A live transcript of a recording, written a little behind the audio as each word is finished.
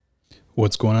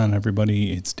What's going on,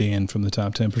 everybody? It's Dan from the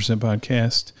Top 10%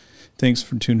 podcast. Thanks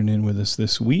for tuning in with us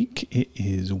this week. It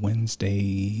is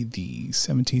Wednesday, the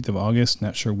 17th of August.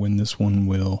 Not sure when this one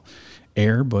will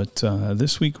air, but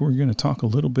this week we're going to talk a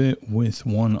little bit with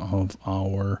one of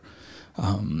our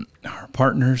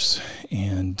partners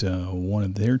and one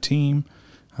of their team.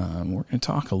 We're going to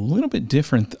talk a little bit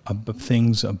different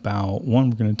things about, one,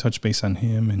 we're going to touch base on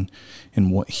him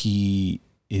and what he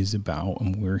is about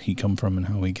and where he come from and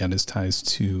how he got his ties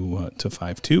to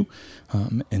 5.2.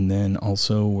 And then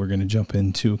also we're going to jump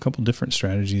into a couple different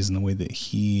strategies in the way that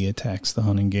he attacks the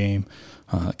hunting game.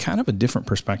 Kind of a different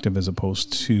perspective as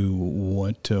opposed to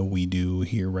what we do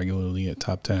here regularly at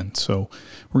Top 10. So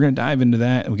we're going to dive into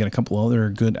that. We got a couple other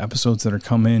good episodes that are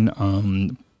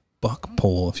coming. Buck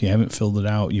poll, if you haven't filled it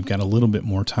out, you've got a little bit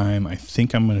more time. I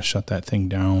think I'm going to shut that thing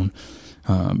down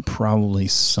probably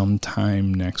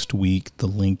sometime next week. The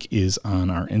link is on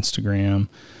our Instagram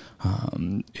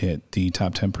at the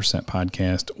Top 10%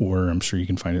 podcast, or I'm sure you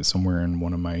can find it somewhere in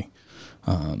one of my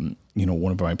one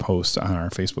of my posts on our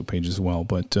Facebook page as well.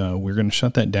 But we're going to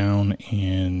shut that down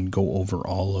and go over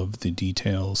all of the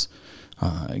details,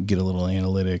 get a little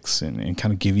analytics, and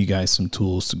kind of give you guys some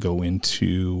tools to go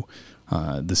into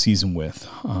the season with.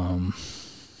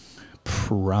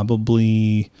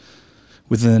 Probably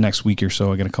within the next week or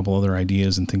so, I got a couple other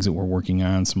ideas and things that we're working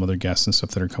on, some other guests and stuff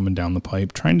that are coming down the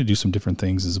pipe, trying to do some different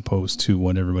things as opposed to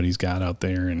what everybody's got out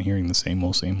there and hearing the same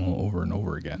old over and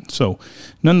over again. So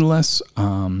nonetheless,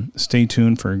 stay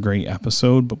tuned for a great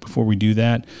episode. But before we do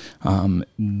that,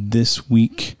 this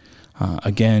week,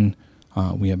 again,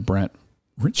 we have Brent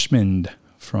Richmond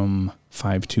from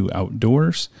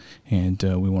 5.2Outdoors, and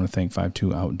we want to thank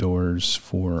 5.2Outdoors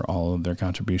for all of their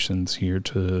contributions here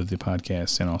to the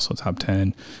podcast and also Top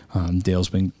 10. Dale's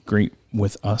been great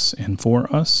with us and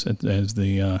for us as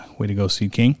the way to go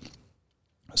SeedKing.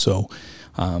 So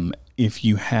if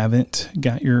you haven't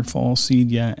got your fall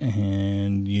seed yet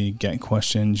and you got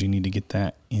questions, you need to get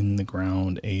that in the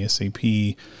ground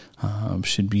ASAP.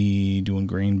 Should be doing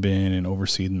grain bin and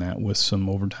overseeding that with some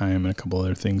overtime and a couple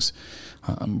other things.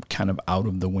 Kind of out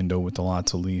of the window with the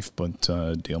lots of leaf, but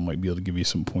Dale might be able to give you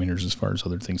some pointers as far as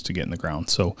other things to get in the ground.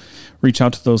 So reach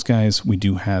out to those guys. We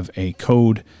do have a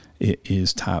code. It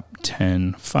is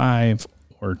TopTen5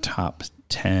 or Top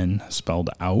 10 spelled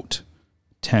out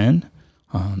 10.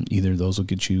 Either of those will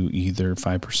get you either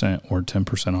 5% or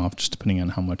 10% off, just depending on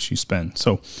how much you spend.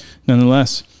 So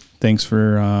nonetheless, thanks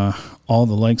for all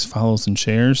the likes, follows, and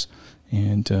shares.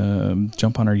 And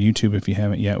jump on our YouTube if you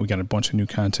haven't yet. We got a bunch of new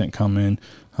content coming,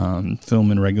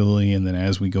 filming regularly. And then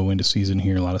as we go into season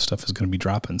here, a lot of stuff is going to be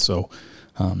dropping. So,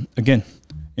 again,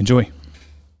 enjoy.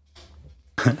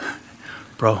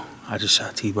 Bro, I just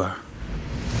shot T-Bar.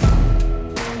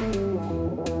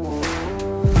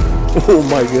 Oh,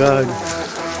 my God.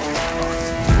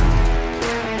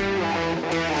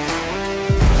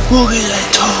 Look at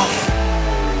that toe.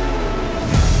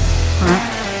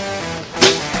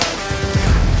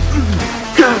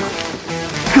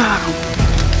 Got him.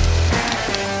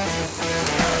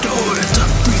 Dude, it's a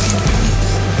freaking beast.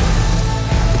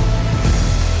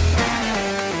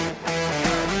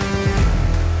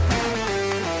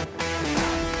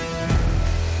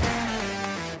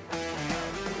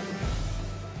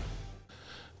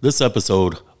 This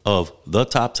episode of the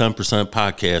Top 10%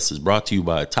 podcast is brought to you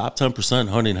by Top 10%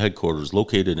 Hunting Headquarters,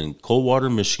 located in Coldwater,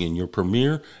 Michigan, your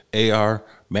premier AR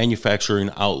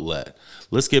manufacturing outlet.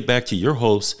 Let's get back to your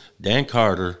host, Dan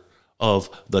Carter of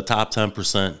the Top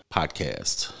 10%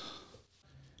 podcast.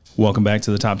 Welcome back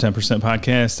to the Top 10%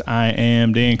 podcast. I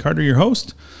am Dan Carter, your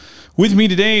host. With me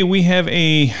today, we have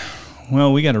we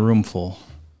got a room full.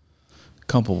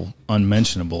 Couple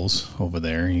unmentionables over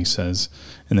there, he says.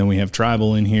 And then we have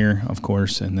Tribal in here, of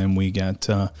course. And then we got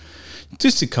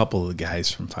just a couple of the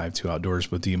guys from 5.2Outdoors,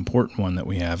 but the important one that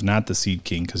we have, not the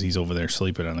SeedKing because he's over there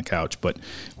sleeping on the couch, but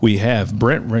we have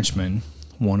Brent Richmond,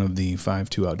 one of the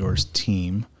 5.2Outdoors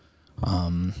team.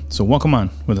 So welcome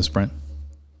on with us, Brent.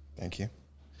 Thank you.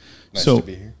 Nice to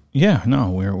be here. Yeah, no,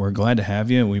 we're glad to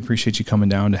have you. We appreciate you coming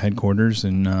down to headquarters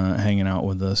and hanging out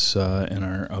with us in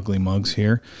our ugly mugs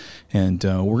here. And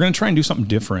we're going to try and do something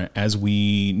different as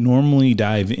we normally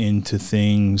dive into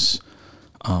things.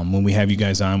 When we have you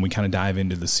guys on, we kind of dive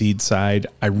into the seed side.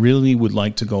 I really would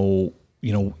like to go,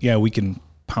 we can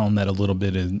pound that a little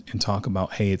bit and talk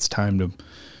about, hey, it's time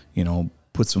to,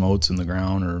 put some oats in the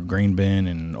ground or grain bin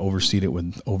and overseed it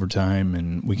with overtime.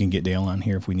 And we can get Dale on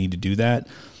here if we need to do that.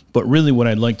 But really what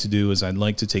I'd like to do is I'd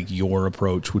like to take your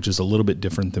approach, which is a little bit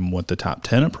different than what the top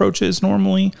 10 approach is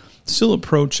normally. Still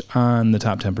approach on the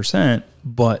top 10%,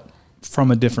 but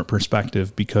from a different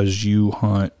perspective because you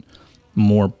hunt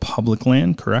more public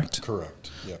land, correct?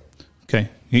 Correct. Yep. Okay.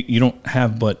 You don't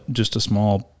have but just a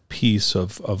small piece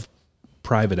of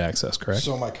private access, correct?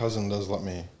 So my cousin does let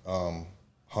me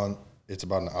hunt. It's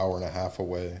about an hour and a half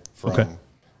away from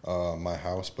my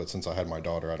house, but since I had my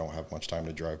daughter, I don't have much time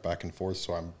to drive back and forth,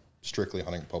 so I'm strictly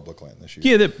hunting public land this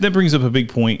year. Yeah, that brings up a big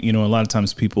point. A lot of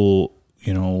times people,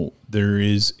 there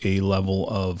is a level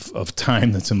of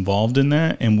time that's involved in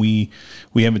that, and we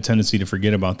have a tendency to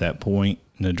forget about that point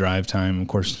in the drive time. Of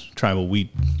course, tribal,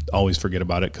 we always forget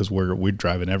about it because we're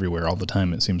driving everywhere all the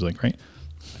time, it seems like, right?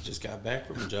 I just got back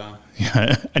from a job.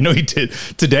 Yeah, I know you did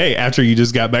today after you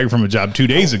just got back from a job 2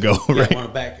 days ago, right? I want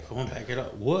to back it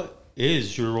up. What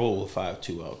is your role with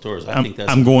 5-2 Outdoors?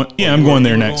 I'm going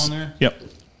there next. Going there? Yep.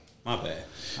 My bad.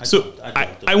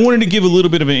 I wanted to give a little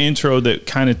bit of an intro that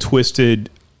kind of twisted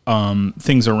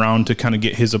things around to kind of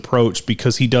get his approach,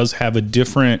 because he does have a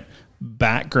different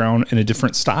background and a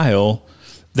different style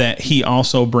that he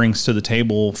also brings to the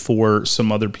table for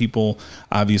some other people.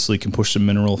 Obviously can push some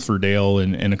mineral for Dale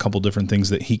and a couple different things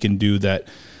that he can do that,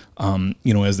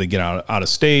 as they get out of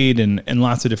state and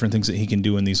lots of different things that he can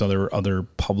do in these other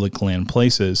public land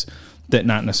places that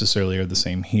not necessarily are the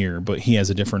same here, but he has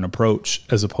a different approach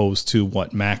as opposed to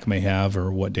what Mac may have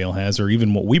or what Dale has, or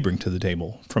even what we bring to the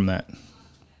table from that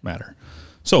matter.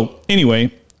 So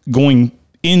anyway, going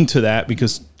into that,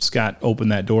 because Scott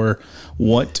opened that door,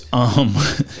 what,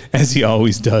 as he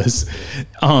always does,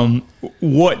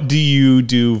 what do you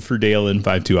do for Dale in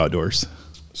 5-2 Outdoors?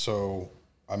 So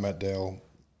I met Dale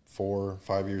 4 or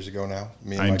 5 years ago now.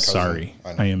 Me and I'm my cousin. sorry.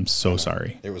 I am so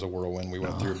sorry. It was a whirlwind. We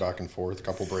went through back and forth, a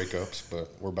couple breakups, but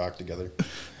we're back together.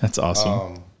 That's awesome.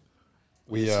 No.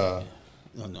 We'll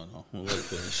let it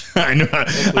finish. I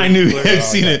knew. I've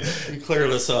seen it. Clear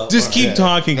this up. Just keep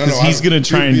talking, because he's going to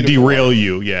try and derail wife.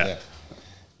 you. Yeah.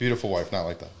 Beautiful wife, not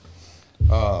like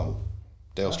that.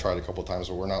 Dale's tried a couple times,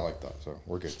 but we're not like that, so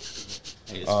we're good.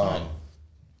 Hey, it's fine.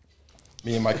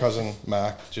 Me and my cousin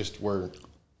Mac we're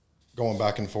going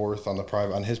back and forth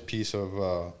on his piece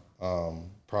of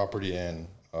property in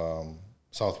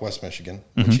Southwest Michigan,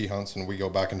 which he hunts, and we go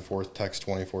back and forth, text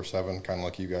 24/7, kind of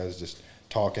like you guys, just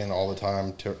talking all the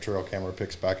time. Trail camera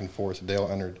pics back and forth. Dale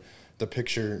entered the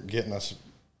picture, getting us.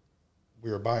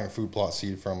 We were buying food plot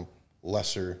seed from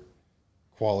lesser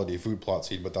quality food plot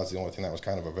seed, but that's the only thing that was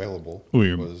kind of available.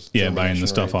 We were buying the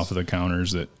stuff off of the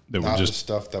counters that were just the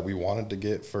stuff that we wanted to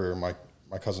get for my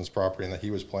cousin's property, and that he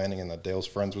was planning, and that Dale's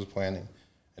friends was planning,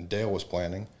 and Dale was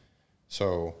planning.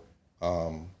 So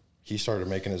he started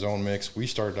making his own mix. We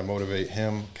started to motivate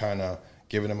him, kind of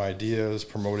giving him ideas,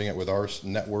 promoting it with our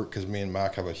network, because me and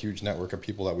Mac have a huge network of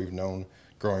people that we've known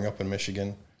growing up in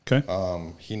Michigan. Okay.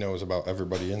 He knows about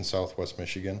everybody in Southwest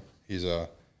Michigan. He's a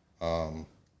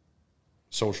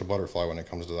social butterfly when it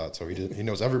comes to that. So he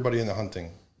knows everybody in the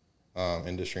hunting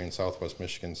industry in Southwest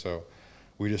Michigan. So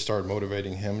we just started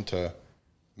motivating him to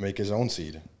make his own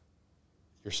seed.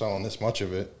 You're selling this much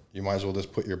of it, you might as well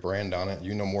just put your brand on it.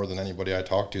 You know more than anybody I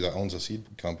talk to that owns a seed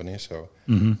company, so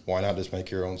why not just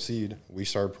make your own seed? We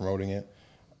started promoting it.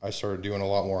 I started doing a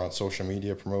lot more on social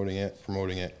media, promoting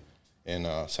it in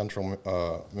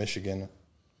central Michigan,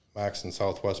 Max in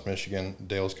Southwest Michigan.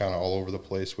 Dale's kind of all over the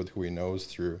place with who he knows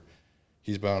through.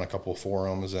 He's been on a couple of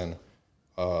forums and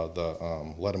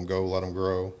the Let 'em Go, Let 'em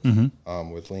Grow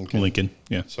with Lincoln.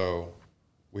 Yeah. So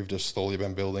we've just slowly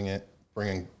been building it,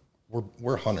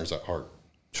 we're hunters at heart.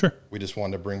 Sure. We just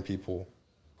wanted to bring people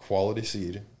quality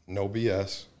seed, no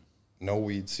BS, no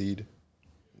weed seed,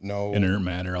 no inert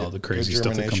matter, all the crazy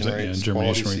stuff that comes out. Yeah,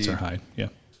 germination rates are high. Yeah.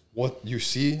 What you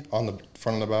see on the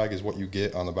front of the bag is what you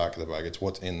get on the back of the bag. It's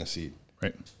what's in the seed.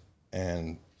 Right.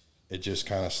 And it just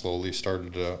kind of slowly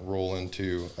started to roll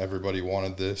into everybody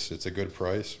wanted this. It's a good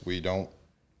price. We don't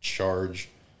charge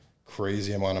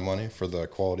crazy amount of money for the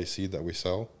quality seed that we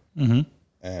sell.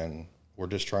 And we're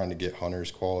just trying to get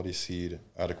hunters quality seed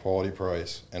at a quality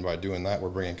price. And by doing that, we're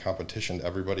bringing competition to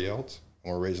everybody else,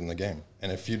 and we're raising the game.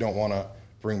 And if you don't want to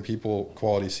bring people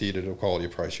quality seed at a quality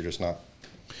price, you're just not.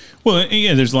 Well,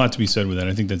 yeah, there's a lot to be said with that.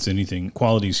 I think that's anything.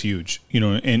 Quality is huge,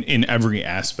 and in every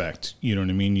aspect. You know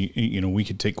what I mean? We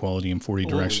could take quality in 40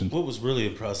 directions. What was really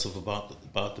impressive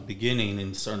about the beginning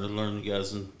and starting to learn, you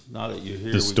guys, and now that you're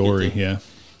here, the story,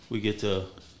 we get to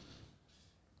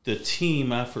the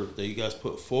team effort that you guys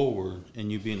put forward,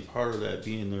 and you being part of that,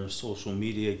 being their social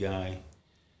media guy.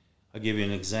 I'll give you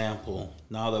an example.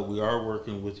 Now that we are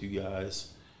working with you guys,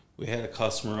 we had a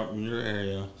customer up in your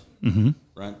area.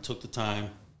 Brent took the time,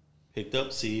 picked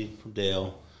up seed from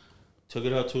Dale, took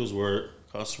it out to his work.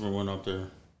 Customer went up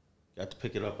there, got to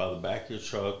pick it up out of the back of your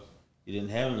truck. You didn't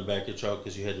have it in the back of your truck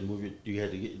because you had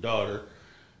to get your daughter.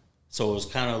 So it was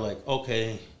kind of like,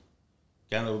 okay,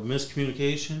 got a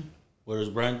miscommunication. What does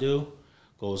Brent do?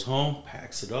 Goes home,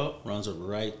 packs it up, runs it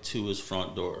right to his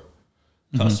front door.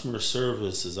 Customer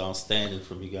service is outstanding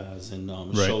from you guys, and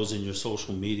it shows in your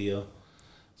social media.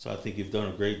 So I think you've done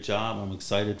a great job. I'm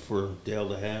excited for Dale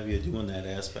to have you doing that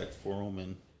aspect for him,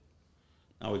 and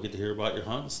now we get to hear about your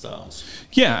hunting styles.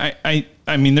 Yeah,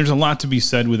 I mean, there's a lot to be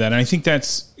said with that. And I think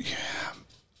that's,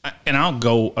 and I'll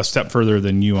go a step further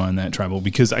than you on that, Tribal,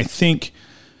 because I think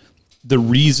the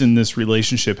reason this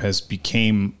relationship has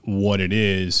became what it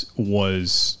is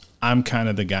was I'm kind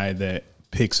of the guy that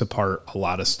picks apart a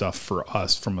lot of stuff for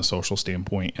us from a social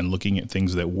standpoint and looking at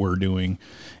things that we're doing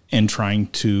and trying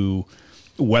to,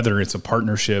 whether it's a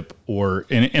partnership or,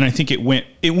 and I think it went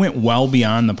well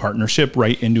beyond the partnership,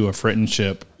 right into a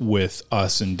friendship with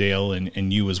us and Dale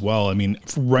and you as well. I mean,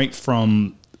 right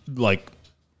from like,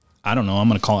 I don't know, I'm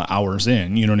going to call it hours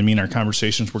in, you know what I mean? Our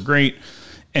conversations were great.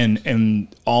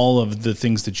 And all of the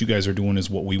things that you guys are doing is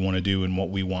what we want to do and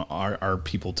what we want our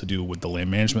people to do with the land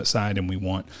management side. And we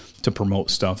want to promote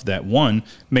stuff that, one,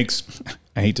 makes,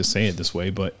 I hate to say it this way,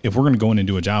 but if we're going to go in and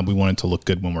do a job, we want it to look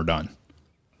good when we're done,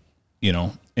 you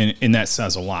know, and that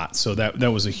says a lot. So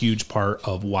that was a huge part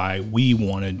of why we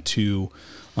wanted to,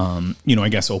 you know, I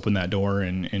guess open that door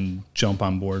and jump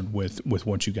on board with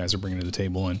what you guys are bringing to the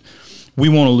table. And we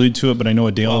won't allude to it, but I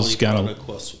know Dale's got a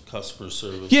customer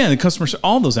service. Yeah, the customer,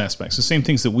 all those aspects, the same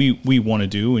things that we want to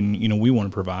do, and you know we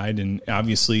want to provide. And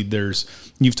obviously,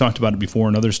 you've talked about it before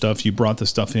and other stuff. You brought the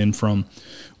stuff in from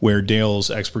where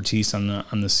Dale's expertise on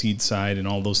the seed side and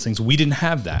all those things. We didn't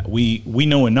have that. We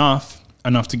know enough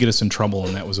to get us in trouble,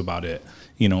 and that was about it.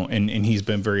 You know, and he's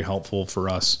been very helpful for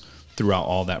us throughout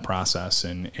all that process,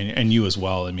 and you as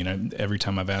well. I mean, every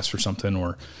time I've asked for something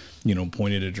or, you know,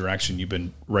 pointed a direction, you've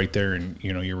been right there, and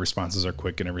you know your responses are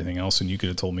quick and everything else. And you could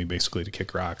have told me basically to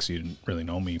kick rocks. You didn't really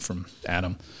know me from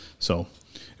Adam, so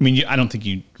I mean, I don't think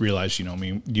you realize. You know, I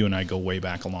mean, you and I go way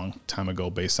back a long time ago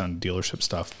based on dealership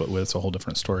stuff, but it's a whole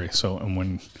different story. So, and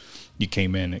when you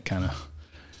came in, it kind of,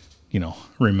 you know,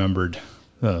 remembered.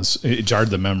 It jarred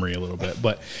the memory a little bit,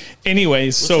 but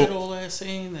anyways. What's so that old ass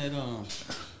saying that? Oh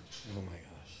my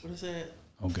gosh, what is that?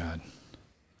 Oh God,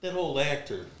 that old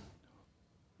actor.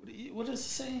 What is it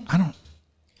saying? I don't.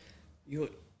 Come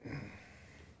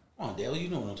on, Dale. You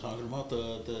know what I'm talking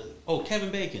about.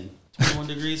 Kevin Bacon. 21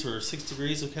 degrees or 6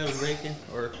 degrees of Kevin Bacon,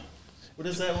 or what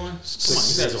is that one? Come on,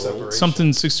 you guys are old.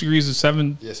 Something 6 degrees of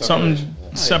seven. Yeah, something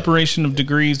separation of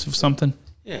degrees of something.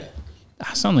 Yeah.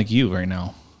 I sound like you right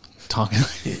now. Talking,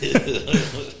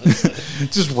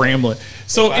 just rambling.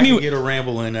 So anyway, I get a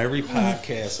ramble in every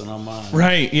podcast, and I'm on.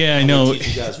 Right? Yeah, I know.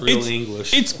 Teach you guys real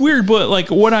English. It's weird, but like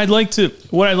what I'd like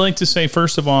to say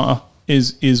first of all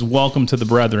is welcome to the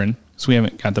brethren. So we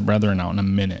haven't got the brethren out in a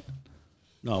minute.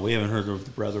 No, we haven't heard of the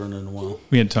brethren in a while.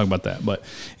 We had to talk about that, but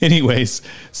anyways,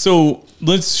 so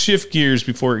let's shift gears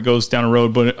before it goes down a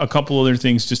road. But a couple other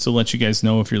things just to let you guys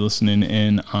know if you're listening.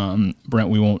 And Brent,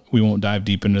 we won't dive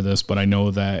deep into this, but I know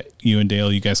that you and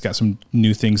Dale, you guys got some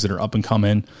new things that are up and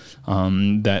coming.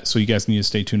 So you guys need to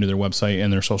stay tuned to their website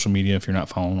and their social media if you're not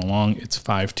following along. It's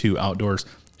 5-2 Outdoors,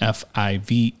 FIVE,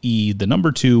 the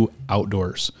number 2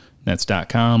 Outdoors. That's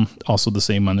 .com. Also the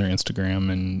same on their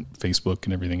Instagram and Facebook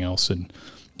and everything else. And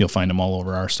you'll find them all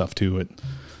over our stuff too at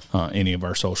any of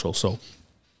our socials. So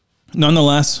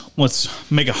nonetheless, let's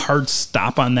make a hard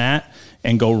stop on that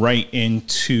and go right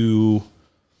into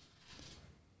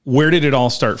where did it all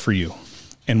start for you?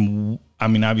 And I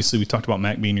mean, obviously we talked about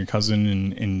Mac being your cousin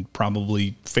and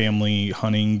probably family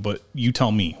hunting, but you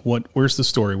tell me, where's the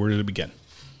story? Where did it begin?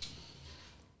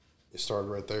 It started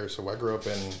right there. So I grew up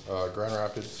in Grand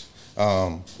Rapids.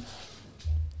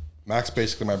 Mac's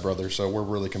basically my brother, so we're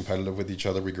really competitive with each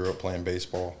other. We grew up playing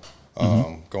baseball,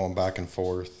 going back and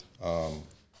forth.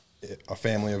 A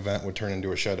family event would turn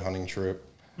into a shed hunting trip.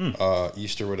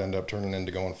 Easter would end up turning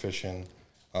into going fishing.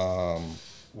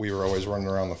 We were always running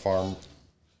around the farm.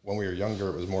 When we were younger,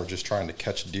 it was more just trying to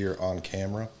catch deer on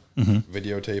camera,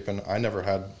 videotaping. I never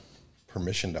had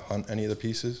permission to hunt any of the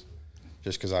pieces.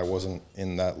 Just because I wasn't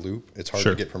in that loop. It's hard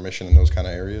to get permission in those kind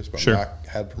of areas, but Mac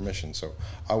had permission, so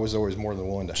I was always more than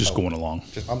willing to just help. Going along.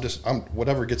 I'm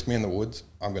whatever gets me in the woods,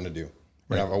 I'm going to do.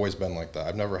 Right. And I've always been like that.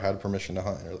 I've never had permission to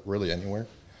hunt really anywhere.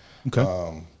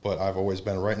 Okay. But I've always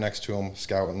been right next to him,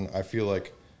 scouting. I feel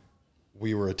like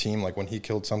we were a team. Like when he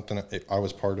killed something, I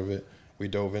was part of it. We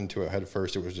dove into it head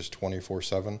first. It was just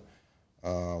 24/7.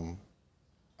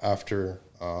 After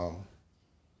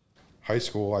high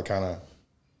school, I kind of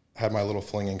had my little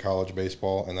fling in college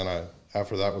baseball, and then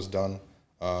after that was done,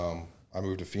 I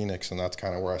moved to Phoenix, and that's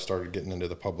kind of where I started getting into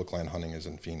the public land hunting is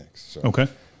in Phoenix. So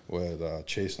with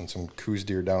chasing some coos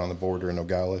deer down on the border in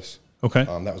Nogales, Okay.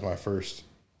 That was my first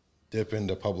dip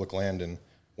into public land. And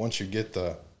once you get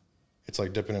it's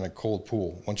like dipping in a cold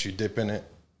pool. Once you dip in it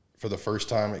for the first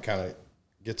time, it kind of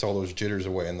gets all those jitters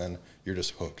away, and then you're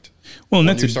just hooked. Well, and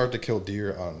when that's you start to kill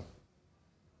deer on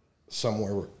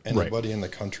somewhere where anybody in the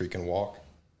country can walk,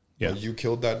 yeah. You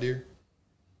killed that deer,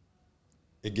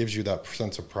 it gives you that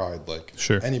sense of pride. Like,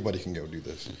 sure, anybody can go do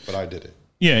this, but I did it.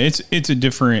 Yeah, it's a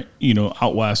different,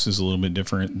 out west is a little bit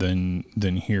different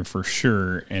than here for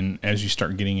sure. And as you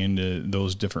start getting into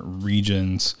those different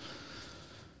regions,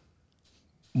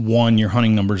 one, your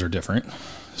hunting numbers are different.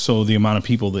 So the amount of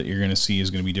people that you're going to see is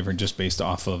going to be different just based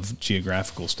off of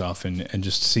geographical stuff and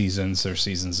just seasons. There's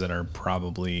seasons that are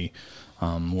probably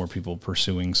more people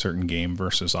pursuing certain game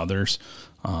versus others,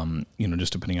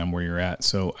 just depending on where you're at.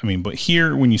 So, but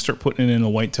here, when you start putting it in a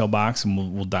whitetail box,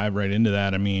 and we'll dive right into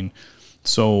that.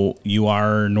 So you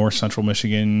are north central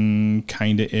Michigan,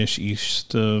 kind of ish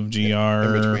east of GR.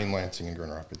 In between Lansing and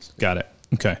Grand Rapids. Got it.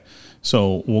 Okay.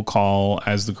 So we'll call,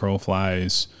 as the crow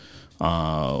flies,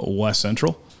 west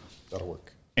central. That'll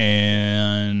work.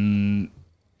 And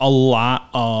a lot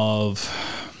of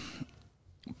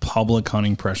public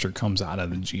hunting pressure comes out of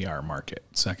the GR market,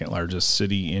 second largest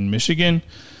city in Michigan.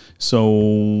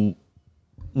 So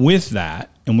with that,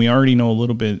 and we already know a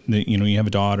little bit that, you have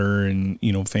a daughter and,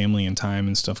 family and time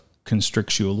and stuff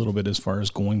constricts you a little bit as far as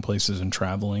going places and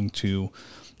traveling to,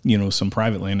 some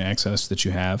private land access that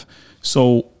you have.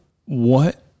 So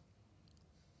what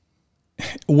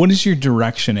is your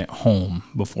direction at home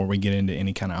before we get into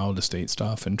any kind of out of state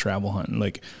stuff and travel hunting?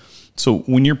 Like, so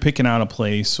when you're picking out a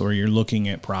place or you're looking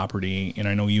at property, and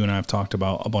I know you and I have talked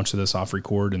about a bunch of this off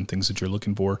record and things that you're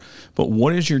looking for, but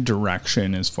what is your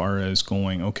direction as far as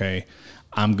going, okay,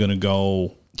 I'm going to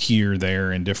go here,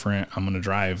 there, and different. I'm going to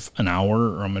drive an hour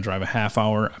or I'm going to drive a half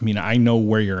hour. I know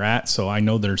where you're at, so I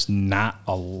know there's not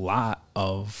a lot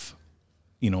of,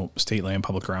 state land,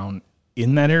 public ground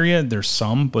in that area. There's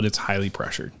some, but it's highly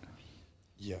pressured.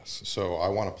 Yes. So I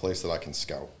want a place that I can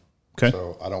scout. Okay.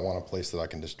 So I don't want a place that I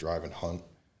can just drive and hunt.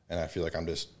 And I feel like I'm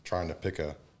just trying to pick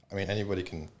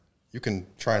anybody you can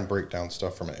try and break down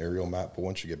stuff from an aerial map, but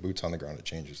once you get boots on the ground, it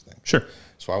changes things. Sure.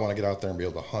 So I want to get out there and be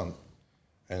able to hunt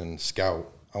and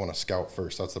scout. I want to scout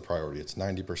first. That's the priority. It's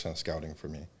 90% scouting for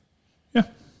me. Yeah.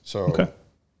 So okay.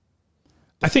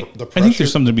 I think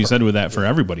there's something to be said with that for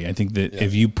everybody. I think that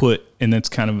if you put, and that's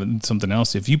kind of something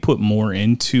else, if you put more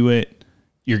into it,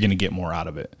 you're going to get more out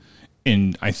of it.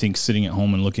 And I think sitting at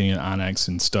home and looking at Onyx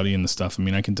and studying the stuff,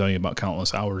 I can tell you about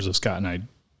countless hours of Scott and I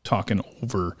talking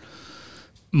over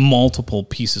multiple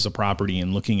pieces of property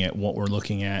and looking at what we're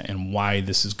looking at and why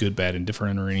this is good, bad, and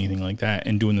different or anything like that,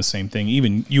 and doing the same thing.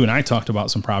 Even you and I talked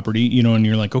about some property, and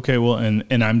you're like, okay, well,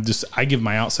 and I give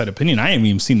my outside opinion. I haven't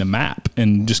even seen the map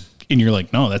and you're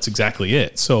like, no, that's exactly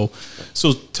it. So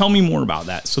tell me more about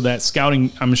that. So that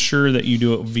scouting, I'm sure that you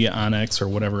do it via Onyx or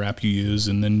whatever app you use,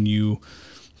 and then you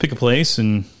pick a place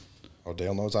and. Oh,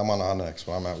 Dale knows I'm on Onyx.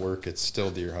 When I'm at work, it's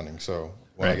still deer hunting. So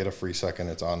when I get a free second,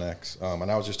 it's Onyx. And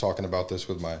I was just talking about this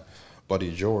with my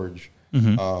buddy George.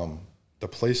 Mm-hmm. The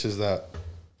places that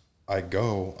I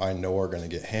go, I know are going to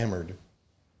get hammered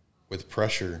with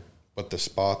pressure. But the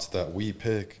spots that we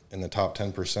pick in the top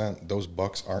 10%, those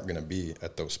bucks aren't going to be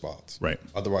at those spots. Right.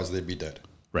 Otherwise, they'd be dead.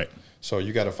 Right. So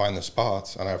you got to find the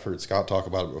spots, and I've heard Scott talk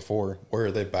about it before. Where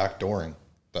are they backdooring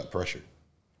that pressure?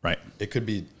 Right. It could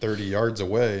be 30 yards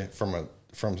away from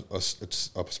a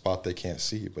spot they can't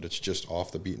see, but it's just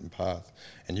off the beaten path.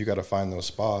 And you got to find those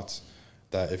spots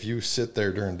that if you sit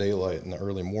there during daylight in the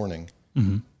early morning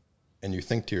mm-hmm. and you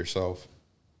think to yourself,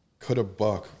 could a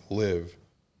buck live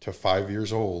to 5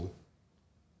 years old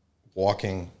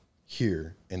walking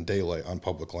here in daylight on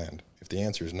public land? If the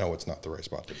answer is no, it's not the right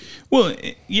spot to be. Well,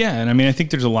 yeah, and I think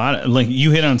there's a lot of, like,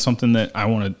 you hit on something that I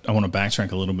want to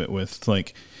backtrack a little bit with.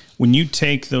 Like, when you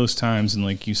take those times, and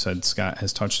like you said, Scott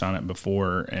has touched on it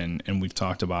before, and we've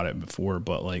talked about it before,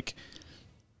 but like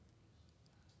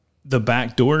the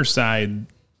backdoor side,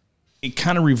 it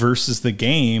kind of reverses the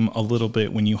game a little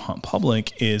bit when you hunt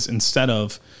public. Is instead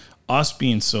of us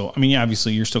being so,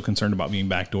 obviously you're still concerned about being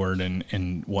backdoored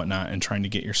and whatnot and trying to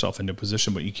get yourself into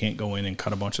position, but you can't go in and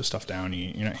cut a bunch of stuff down.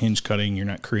 You're not hinge cutting. You're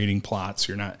not creating plots.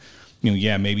 You're not,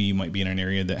 maybe you might be in an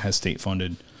area that has state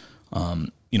funded,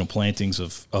 plantings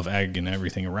of ag and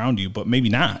everything around you, but maybe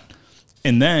not.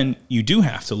 And then you do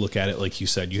have to look at it, like you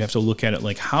said, you have to look at it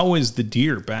like, how is the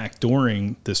deer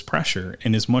backdooring this pressure?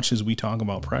 And as much as we talk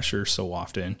about pressure so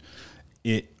often,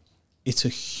 it's a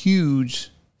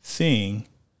huge thing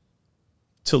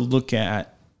to look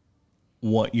at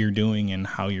what you're doing and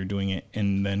how you're doing it,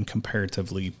 and then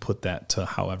comparatively put that to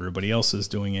how everybody else is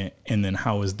doing it, and then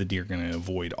how is the deer going to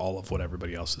avoid all of what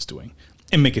everybody else is doing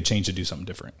and make a change to do something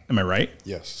different. Am I right?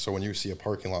 Yes. So when you see a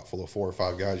parking lot full of 4 or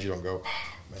 5 guys, you don't go,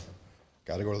 oh, man,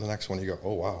 got to go to the next one. You go,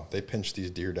 oh, wow, they pinched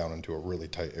these deer down into a really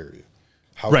tight area.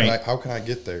 How can I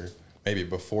get there maybe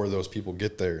before those people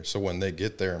get there? So when they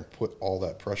get there and put all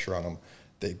that pressure on them,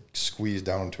 they squeeze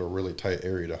down into a really tight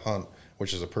area to hunt,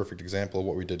 which is a perfect example of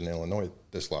what we did in Illinois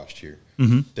this last year.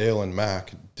 Mm-hmm. Dale and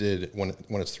Mac did, when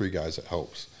it's 3 guys, it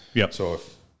helps. Yep. So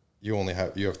if you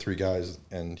have 3 guys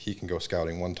and he can go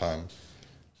scouting one time,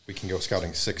 we can go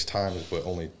scouting 6 times, but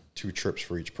only 2 trips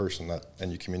for each person,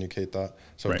 and you communicate that.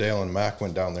 So right. Dale and Mac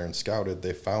went down there and scouted.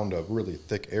 They found a really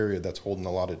thick area that's holding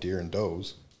a lot of deer and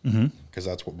does, because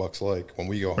that's what bucks like. When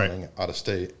we go hunting out of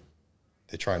state,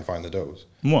 they try and find the does.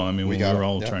 Well, I mean, we were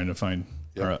all trying to find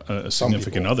a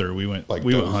significant other. We went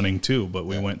hunting too, but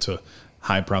we went to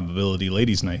high probability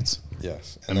ladies' nights.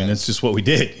 Yes. And I mean, it's just what we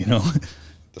did, you know.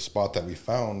 The spot that we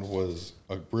found was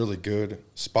a really good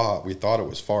spot. We thought it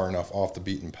was far enough off the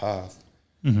beaten path.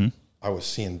 Mm-hmm. I was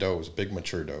seeing does, big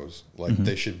mature does. Like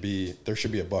there should be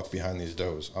a buck behind these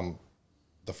does.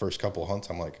 The first couple of hunts,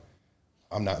 I'm like,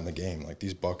 I'm not in the game. Like,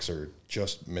 these bucks are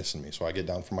just missing me. So I get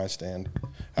down from my stand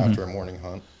after a morning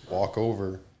hunt, walk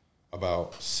over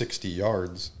about 60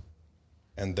 yards,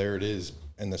 and there it is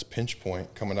in this pinch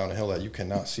point coming down a hill that you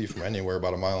cannot see from anywhere,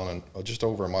 about a mile and just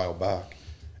over a mile back.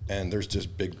 And there's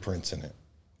just big prints in it.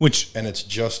 And it's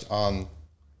just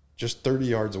 30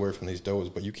 yards away from these does,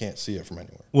 but you can't see it from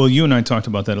anywhere. Well, you and I talked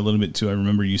about that a little bit too. I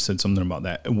remember you said something about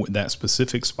that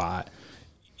specific spot.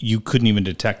 You couldn't even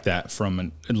detect that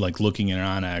from like looking at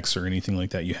an onX or anything like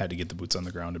that. You had to get the boots on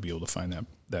the ground to be able to find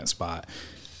that spot.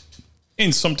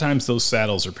 And sometimes those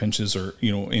saddles or pinches or,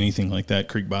 you know, anything like that,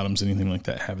 creek bottoms, anything like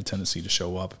that, have a tendency to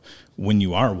show up when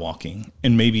you are walking.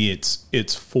 And maybe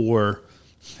it's for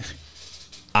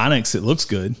onX, it looks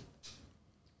good,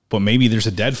 but maybe there's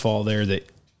a deadfall there that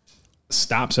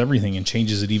stops everything and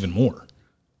changes it even more.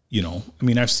 You know, I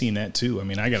mean, I've seen that too. I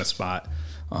mean, I got a spot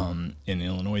in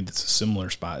Illinois that's a similar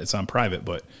spot. It's on private,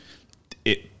 but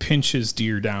it pinches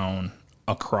deer down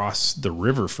across the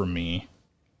river from me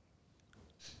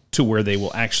to where they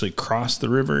will actually cross the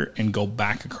river and go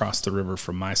back across the river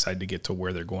from my side to get to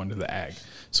where they're going to the ag.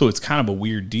 So it's kind of a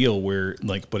weird deal where,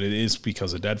 like, but it is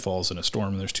because of deadfalls in a storm.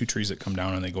 And there's 2 trees that come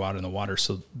down and they go out in the water.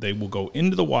 So they will go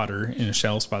into the water in a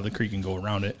shallow spot of the creek and go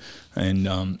around it.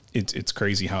 And it's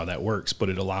crazy how that works, but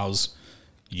it allows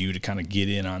you to kind of get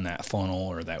in on that funnel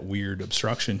or that weird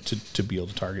obstruction to be able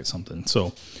to target something.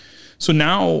 So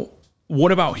now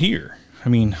what about here? I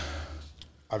mean,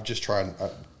 I've just tried.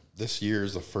 This year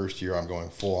is the first year I'm going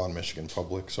full on Michigan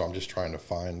Public, so I'm just trying to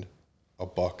find a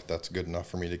buck that's good enough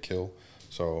for me to kill.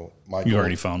 So you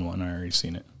already found one. I already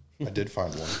seen it. I did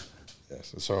find one.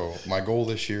 Yes. So my goal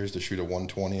this year is to shoot a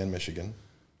 120 in Michigan.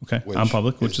 Okay. On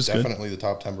public, which is definitely the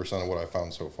top 10% of what I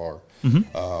found so far.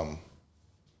 Mm-hmm.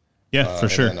 Yeah, for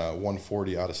sure. And then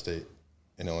 140 out of state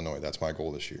in Illinois. That's my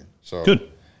goal this year. So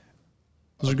good.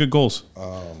 Those are good goals.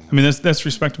 I mean, that's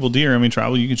respectable deer. I mean,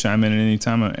 travel, you can chime in at any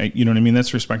time. You know what I mean?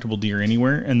 That's respectable deer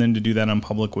anywhere. And then to do that on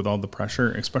public with all the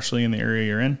pressure, especially in the area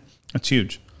you're in, that's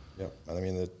huge. Yeah. I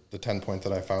mean, the 10 point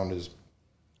that I found is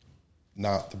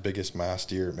not the biggest mass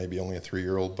deer, maybe only a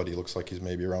 3-year-old, but he looks like he's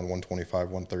maybe around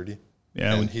 125, 130.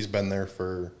 Yeah. And he's been there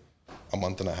for a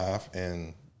month and a half,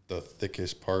 and the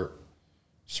thickest part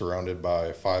surrounded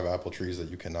by 5 apple trees that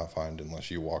you cannot find unless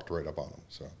you walked right up on them.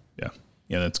 So, yeah.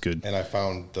 Yeah, that's good. And I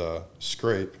found the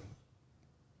scrape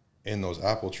in those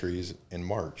apple trees in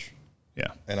March. Yeah,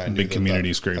 and I big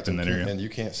community scrape in that area. And you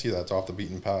can't see that. It's off the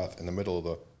beaten path in the middle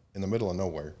of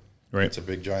nowhere. Right. It's a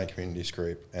big giant community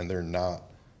scrape, and they're not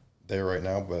there right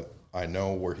now. But I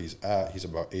know where he's at. He's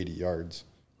about 80 yards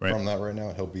from that right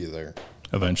now. He'll be there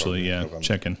eventually. Yeah,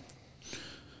 checking.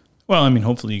 Well, I mean,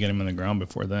 hopefully you get him on the ground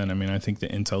before then. I mean, I think the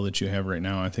intel that you have right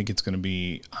now, I think it's going to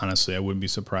be, honestly, I wouldn't be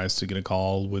surprised to get a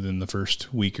call within the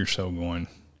first week or so going,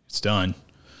 it's done.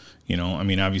 You know, I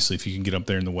mean, obviously, if you can get up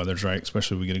there and the weather's right,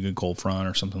 especially if we get a good cold front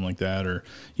or something like that, or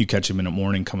you catch him in the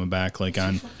morning coming back like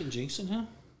on. Is he fucking jinxing him?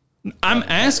 I'm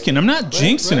asking. I'm not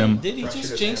jinxing him. Did he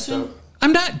just jinx him?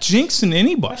 I'm not jinxing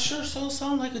anybody. I sure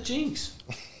sound like a jinx.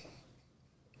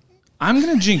 I'm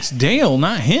going to jinx Dale,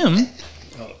 not him.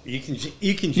 Oh, you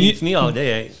can jinx me all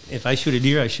day. If I shoot a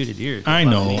deer, I shoot a deer. I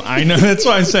know. That's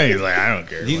why I say, like, I don't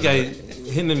care. These guys,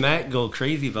 him and Matt go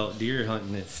crazy about deer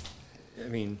hunting. It's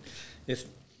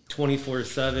 24/7,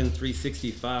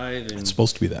 365. And it's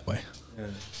supposed to be that way.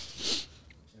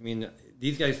 I mean,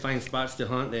 these guys find spots to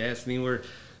hunt. They ask me where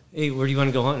do you want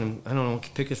to go hunting? I don't know.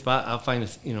 Pick a spot.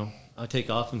 I'll I'll take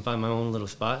off and find my own little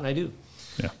spot, and I do.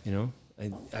 Yeah. You know,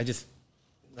 I just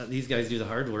let these guys do the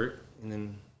hard work, and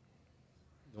then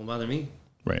don't bother me.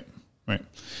 Right. Right.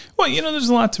 Well, you know, there's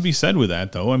a lot to be said with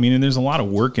that, though. I mean, and there's a lot of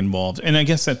work involved, and I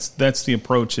guess that's the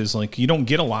approach. Is like you don't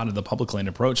get a lot of the public land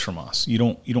approach from us. You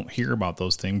don't hear about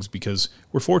those things because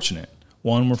we're fortunate.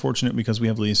 One, we're fortunate because we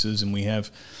have leases and we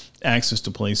have access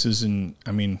to places, and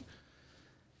I mean,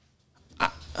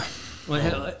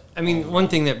 one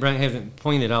thing that Brent hasn't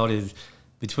pointed out is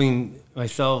between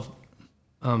myself,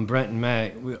 Brent, and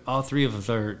Matt, all three of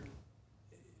us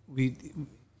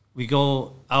we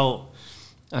go out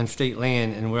on state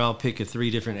land, and we'll all pick 3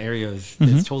 different areas.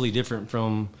 It's totally different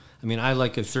from. I mean, I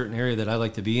like a certain area that I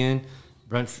like to be in.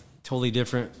 Brent's totally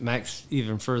different. Mac's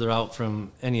even further out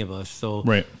from any of us. So,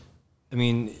 right. I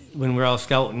mean, when we're all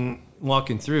scouting,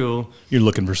 walking through, You're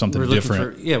looking for something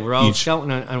different. We're all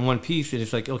scouting on one piece, and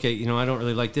it's like, okay, you know, I don't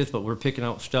really like this, but we're picking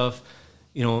out stuff,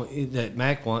 you know, that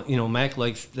Mac wants. You know, Mac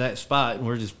likes that spot, and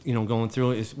we're just, you know, going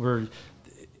through it. We're,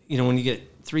 you know, when you get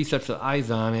 3 sets of eyes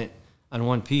on it, on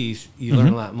one piece, you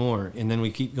learn a lot more. And then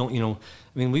we keep going, you know,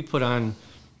 I mean, we put on,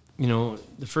 you know,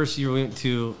 the first year we went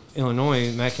to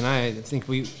Illinois, Mac and I think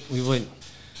we went,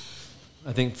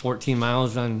 14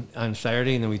 miles on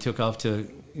Saturday, and then we took off to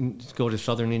go to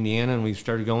southern Indiana, and we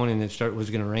started going, and it was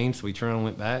going to rain, so we turned and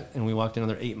went back, and we walked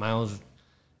another 8 miles,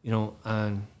 you know,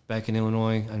 back in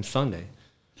Illinois on Sunday.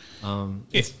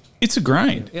 It's a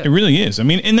grind. Yeah. It really is. I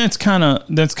mean, and that's kind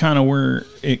of where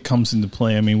it comes into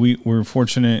play. I mean, we're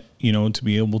fortunate, you know, to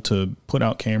be able to put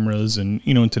out cameras, and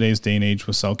you know, in today's day and age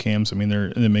with cell cams, I mean,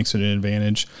 that makes it an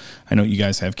advantage. I know you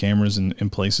guys have cameras in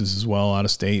places as well out of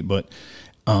state, but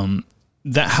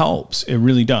that helps. It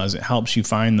really does. It helps you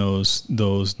find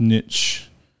those niche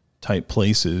type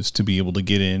places to be able to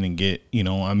get in and get, you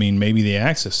know, I mean, maybe the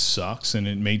access sucks and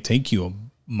it may take you a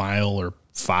mile or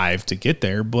 5 to get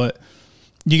there, but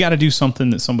you got to do something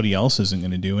that somebody else isn't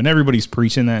going to do. And everybody's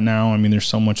preaching that now. I mean, there's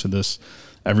so much of this.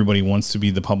 Everybody wants to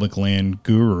be the public land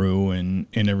guru and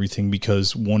everything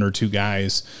because 1 or 2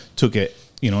 guys took it,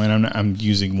 you know, and I'm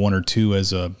using 1 or 2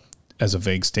 as a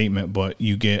vague statement, but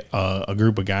you get a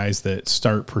group of guys that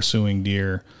start pursuing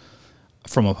deer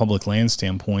from a public land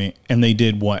standpoint, and they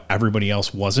did what everybody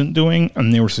else wasn't doing,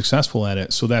 and they were successful at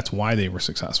it. So that's why they were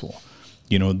successful.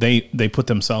 You know, they put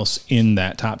themselves in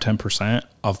that top 10%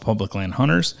 of public land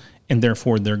hunters, and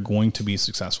therefore they're going to be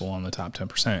successful on the top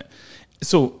 10%.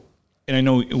 So, and I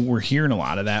know we're hearing a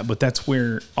lot of that, but that's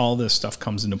where all this stuff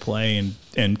comes into play,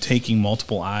 and taking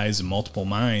multiple eyes and multiple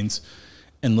minds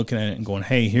and looking at it and going,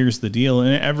 hey, here's the deal.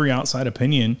 And every outside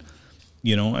opinion,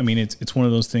 you know, I mean, it's one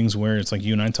of those things where it's like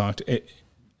you and I talked.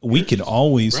 We could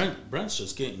always. Brent's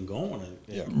just getting going.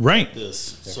 Right.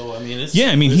 This. Yeah. So I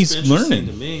mean, he's learning.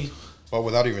 To me. But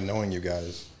without even knowing you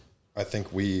guys, I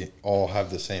think we all have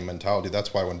the same mentality.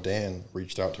 That's why when Dan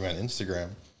reached out to me on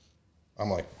Instagram, I'm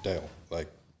like, Dale, like,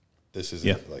 this is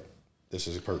it. Like, this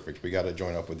is perfect. We got to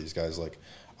join up with these guys. Like,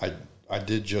 I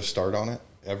did just start on it.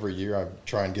 Every year I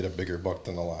try and get a bigger buck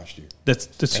than the last year. That's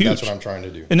huge. That's what I'm trying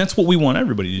to do. And that's what we want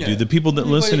everybody to do. The people that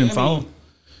listen and follow.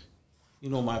 You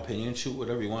know my opinion. Shoot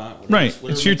whatever you want. Right.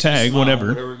 It's your tag,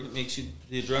 whatever makes you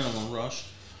the adrenaline rush.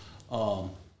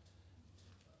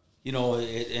 You know,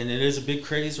 it is a big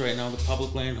craze right now. The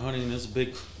public land hunting is a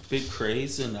big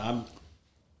craze, and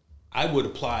I would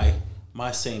apply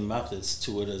my same methods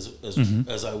to it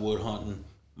as I would hunting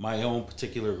my own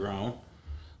particular ground.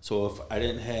 So if I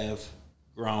didn't have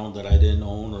ground that I didn't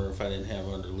own, or if I didn't have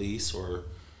under lease or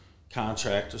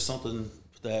contract or something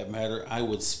for that matter, I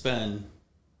would spend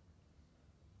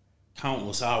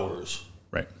countless hours.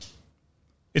 Right.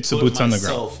 It's the boots on the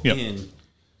ground. In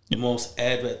the most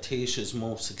advantageous,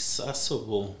 most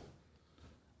accessible.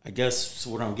 I guess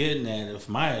what I'm getting at, if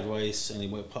my advice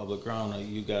anyway, public ground,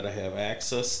 you got to have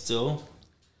access still,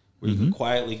 where you can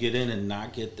quietly get in and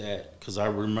not get that. Because I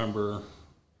remember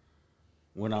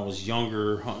when I was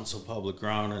younger hunting some public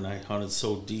ground and I hunted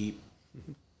so deep,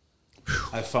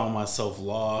 I found myself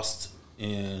lost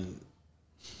in,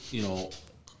 you know,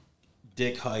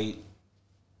 dick height,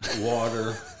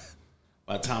 water.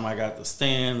 By the time I got to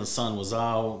stand, the sun was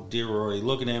out. Deer were already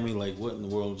looking at me like, what in the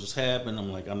world just happened?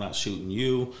 I'm like, I'm not shooting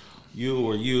you,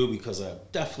 because I'm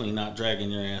definitely not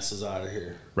dragging your asses out of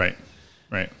here. Right.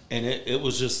 And it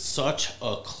was just such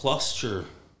a cluster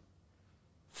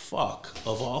fuck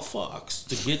of all fucks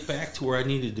to get back to where I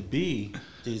needed to be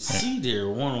to see deer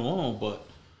one alone. But,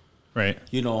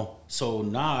 you know, so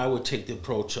now I would take the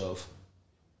approach of,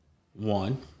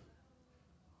 1,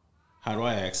 how do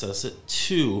I access it?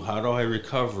 2, how do I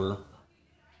recover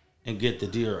and get the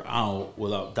deer out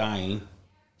without dying?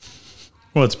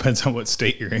 Well, it depends on what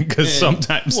state you're in, because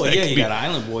sometimes Well, that yeah, could you be- got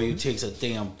Island Boy who takes a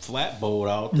damn flatboat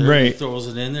out there, Right. and he throws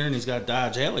it in there, and he's got to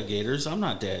dodge alligators. I'm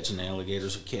not dodging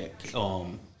alligators or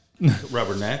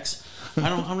rubbernecks.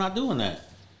 I'm not doing that.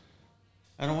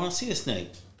 I don't want to see a snake.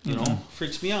 You know,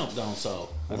 freaks me out down south.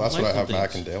 Well, don't that's what like I have them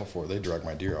Mac things. and Dale for. They drag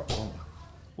my deer out for me.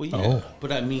 Well, yeah, Oh.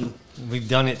 but I mean, We've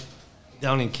done it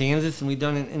down in Kansas, and we've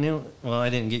done it in well, I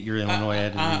didn't get your Illinois. I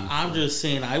had to leave. I'm just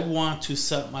saying, I want to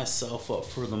set myself up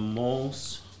for the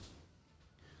most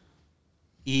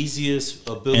easiest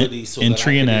ability so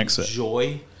entry that I and can exit.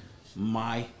 enjoy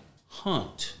my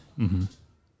hunt.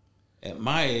 At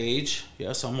my age,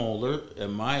 yes, I'm older. At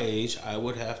my age, I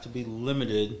would have to be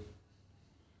limited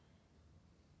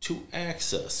to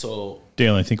access. So,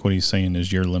 Dale, I think what he's saying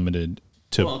is you're limited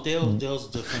to. well, Dale's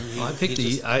different. He, Well, I picked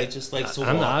he the. just likes to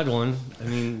I'm the walk. odd one. I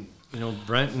mean,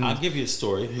 Brent and I'll give you a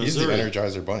story. He's the Missouri.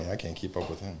 Energizer Bunny. I can't keep up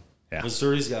with him. Yeah.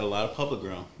 Missouri's got a lot of public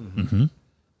ground.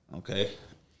 Okay.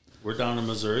 We're down in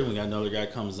Missouri. We got another guy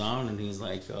comes down, and he's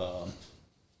like,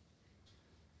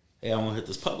 hey, I want to hit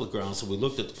this public ground. So we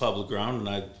looked at the public ground,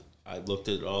 and I looked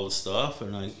at all the stuff,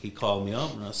 and he called me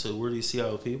up, and I said, where do you see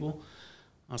all the people?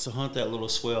 I said, hunt that little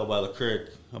swale by the creek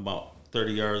about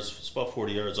 30 yards. It's about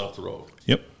 40 yards off the road.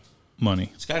 Yep. Money.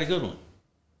 It's got a good one.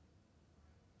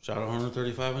 Shot a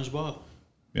 135-inch buck.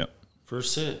 Yep.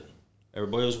 First sit.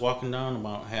 Everybody was walking down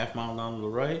about half mile down to the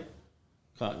right,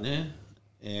 cutting in,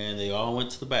 and they all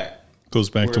went to the back. Goes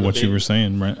back Where to the what you big- were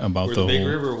saying, right, about Where the the big whole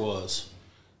river was.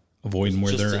 avoiding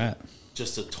where Just they're a- at.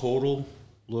 Just a total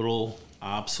little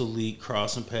obsolete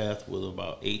crossing path with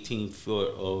about 18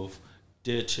 foot of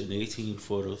ditch and 18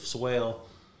 foot of swale.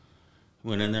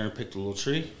 Went in there and picked a little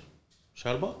tree,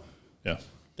 shot a buck. Yeah.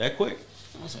 That quick.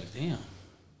 I was like, damn,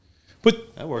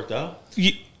 But that worked out.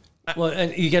 well,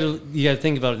 and you got to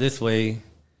think about it this way.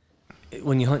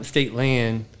 When you hunt state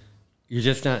land, you're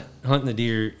just not hunting the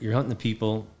deer. You're hunting the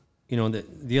people.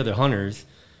 The other hunters.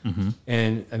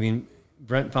 And I mean,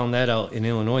 Brent found that out in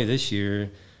Illinois this year.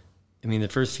 I mean, the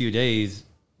first few days,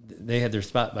 they had their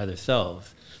spot by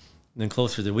themselves. And then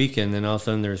closer to the weekend, then all of a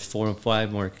sudden there's 4 and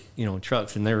 5 more,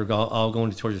 trucks, and they were all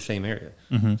going towards the same area.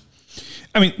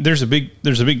 I mean, there's a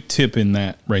big tip in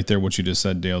that right there. What you just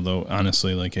said, Dale. Though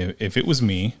honestly, like if it was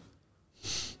me,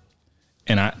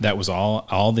 and that was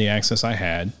all the access I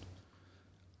had,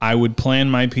 I would plan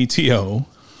my PTO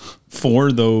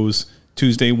for those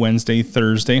Tuesday, Wednesday,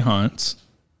 Thursday hunts,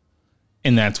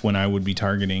 and that's when I would be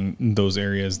targeting those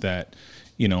areas that,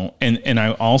 and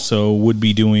I also would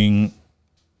be doing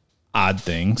odd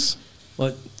things.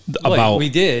 But About- we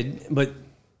did, but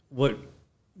what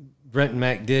Brent and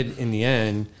Mac did in the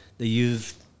end, they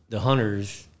used the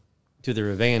hunters to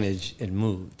their advantage and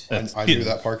moved. I knew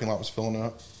that parking lot was filling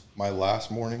up. My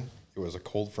last morning, it was a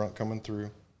cold front coming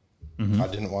through. I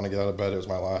didn't want to get out of bed. It was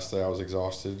my last day. I was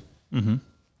exhausted.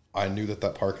 I knew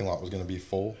that parking lot was going to be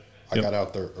full. I got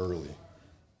out there early.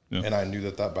 Yep. And I knew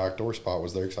that back door spot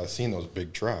was there because I seen those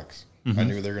big tracks. I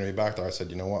knew they were going to be back there. I said,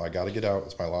 you know what? I got to get out.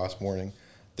 It's my last morning.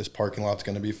 This parking lot's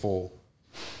going to be full.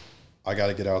 I got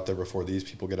to get out there before these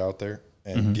people get out there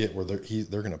and get where they're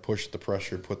going to push the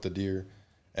pressure, put the deer.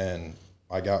 And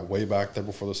I got way back there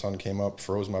before the sun came up,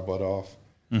 froze my butt off.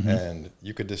 And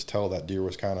you could just tell that deer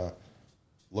was kind of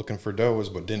looking for does,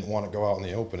 but didn't want to go out in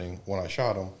the opening when I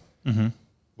shot him.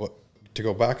 But to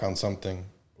go back on something,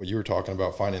 what you were talking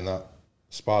about, finding that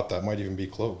spot that might even be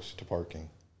close to parking.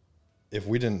 If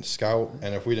we didn't scout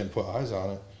and if we didn't put eyes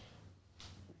on it,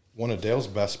 one of Dale's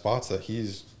best spots that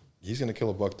he's going to kill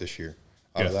a buck this year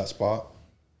out of that spot.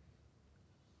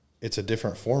 It's a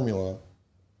different formula.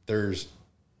 There's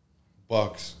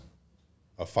bucks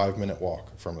a 5-minute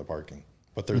walk from the parking,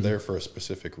 but they're there for a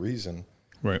specific reason,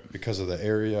 Right. because of the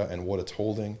area and what it's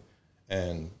holding,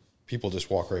 and people just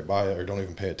walk right by it or don't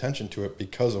even pay attention to it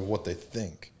because of what they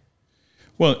think.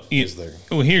 Well, is there.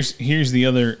 Well, here's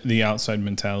the outside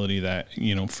mentality that,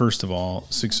 first of all,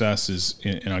 success is,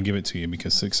 and I'll give it to you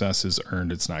because success is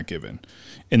earned, it's not given.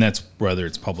 And that's whether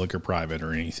it's public or private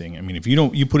or anything. I mean, if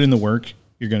you put in the work,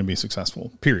 you're going to be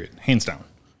successful, period, hands down.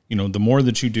 The more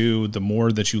that you do, the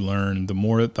more that you learn,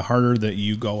 the harder that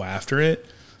you go after it,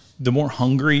 the more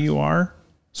hungry you are.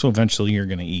 So eventually you're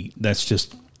going to eat. That's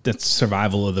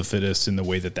survival of the fittest in the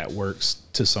way that works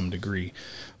to some degree.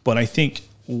 But I think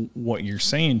what you're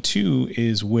saying too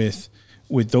is with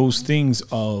those things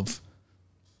of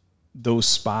those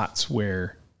spots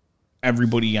where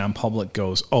everybody on public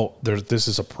goes, oh, this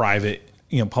is a private,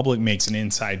 public makes an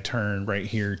inside turn right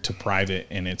here to private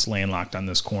and it's landlocked on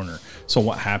this corner. So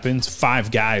what happens?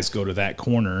 5 guys go to that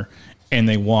corner and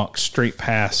they walk straight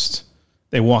past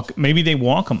Maybe they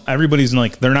walk them. Everybody's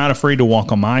like, they're not afraid to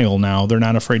walk a mile now. They're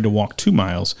not afraid to walk 2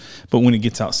 miles. But when it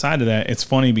gets outside of that, it's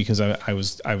funny because I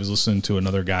was listening to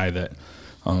another guy that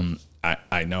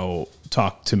I know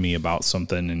talked to me about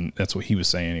something, and that's what he was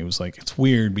saying. He was like, it's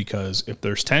weird because if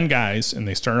there's 10 guys and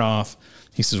they start off,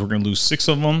 he says, we're going to lose 6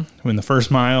 of them in the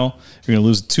first mile. You're going to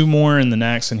lose 2 more in the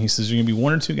next. And he says, you're going to be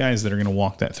 1 or 2 guys that are going to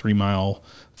walk that 3 mile,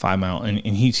 5 mile. And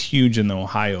he's huge in the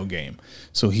Ohio game.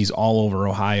 So he's all over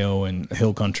Ohio and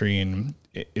hill country. And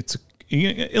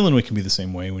Illinois can be the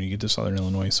same way when you get to Southern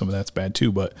Illinois. Some of that's bad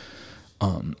too. But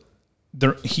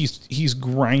he's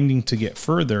grinding to get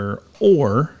further,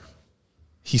 or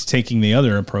he's taking the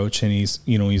other approach and he's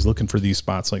looking for these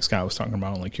spots like Scott was talking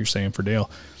about, like you're saying for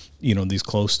Dale. These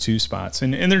close to spots.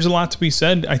 And there's a lot to be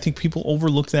said. I think people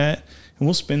overlook that, and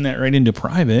we'll spin that right into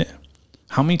private.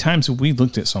 How many times have we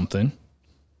looked at something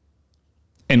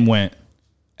and went,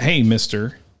 hey,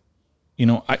 mister,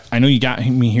 I know you got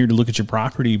me here to look at your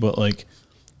property, but like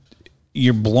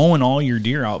you're blowing all your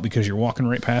deer out because you're walking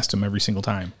right past them every single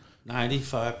time.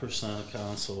 95% of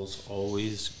consoles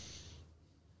always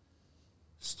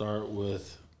start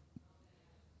with,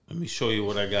 let me show you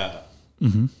what I got.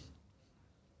 Mm-hmm.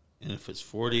 And if it's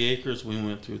 40 acres, we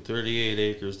went through 38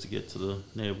 acres to get to the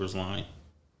neighbor's line.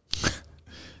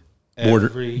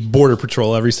 Border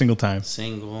patrol every single time.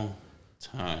 Single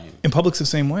time. And Public's the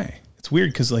same way. It's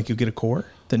weird because like you get a core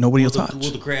that nobody will touch.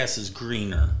 Well, the grass is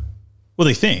greener. Well,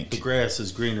 they think. The grass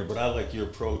is greener, but I like your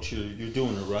approach. You're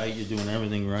doing it right. You're doing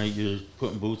everything right. You're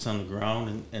putting boots on the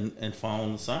ground and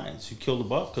following the signs. You killed the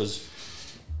buck because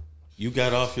you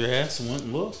got off your ass and went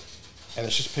and looked. And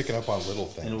it's just picking up on little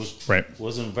things. And it right.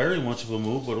 wasn't very much of a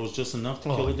move, but it was just enough to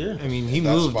kill a deer. I mean, he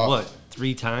moved,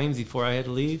 3 times before I had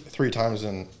to leave? 3 times,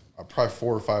 and probably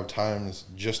 4 or 5 times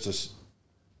just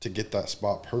to get that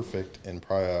spot perfect in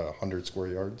probably 100 square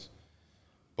yards.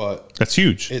 But that's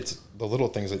huge. It's the little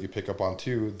things that you pick up on,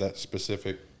 too. That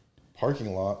specific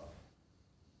parking lot,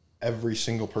 every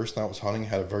single person that was hunting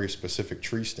had a very specific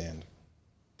tree stand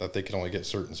that they could only get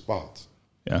certain spots.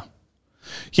 Yeah.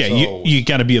 Yeah, so you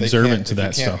got to be observant to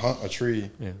that stuff. You can't hunt a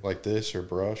tree like this or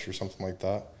brush or something like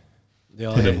that. They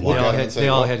all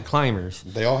had climbers.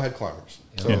 They all had climbers.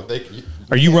 So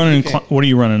are you running? What are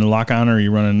you running? A lock on, or are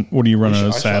you running? What are you running?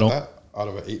 A saddle? I shot that out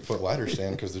of an 8-foot ladder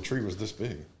stand because the tree was this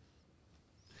big.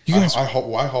 You guys, I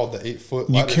hauled the 8-foot.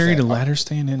 You carried a ladder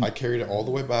stand in. I carried it all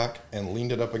the way back and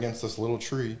leaned it up against this little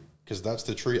tree because that's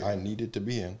the tree I needed to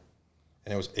be in.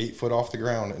 And it was 8 foot off the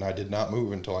ground, and I did not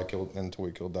move until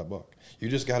we killed that buck. You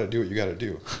just got to do what you got to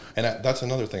do. And that's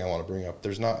another thing I want to bring up.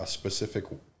 There's not a specific,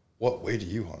 what way do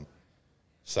you hunt?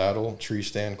 Saddle, tree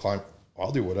stand, climb.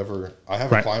 I'll do whatever. I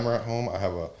have a climber at home. I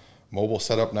have a mobile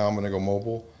setup now. I'm going to go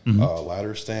mobile.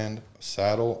 Ladder stand,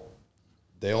 saddle.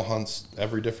 Dale hunts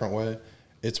every different way.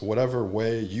 It's whatever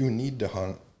way you need to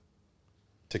hunt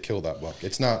to kill that buck.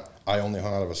 It's not, I only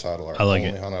hunt out of a saddle or I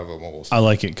only hunt out of a mobile stand. I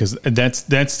like it because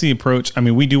that's the approach. I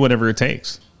mean, we do whatever it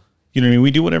takes. You know what I mean?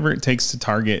 We do whatever it takes to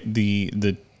target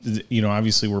the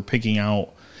obviously we're picking out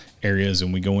areas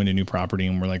and we go into new property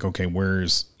and we're like, okay, where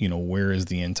is the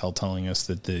intel telling us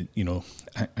that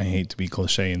I hate to be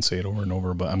cliche and say it over and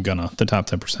over, but the top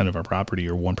 10% of our property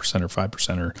or 1% or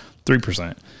 5% or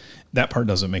 3%, that part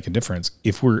doesn't make a difference.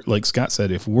 If we're, like Scott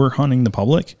said, if we're hunting the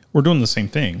public, we're doing the same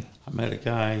thing. I met a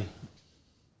guy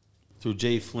through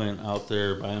Jay Flint out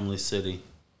there by Emily City.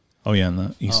 Oh yeah, on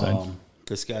the east side.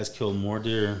 This guy's killed more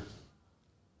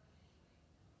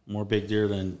big deer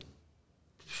than,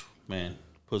 man,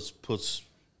 puts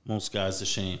most guys to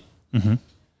shame. Mm-hmm.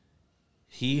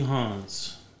 He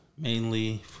hunts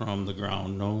mainly from the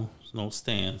ground, no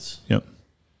stands. Yep.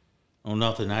 No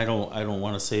nothing. I don't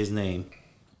want to say his name.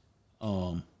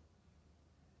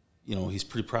 He's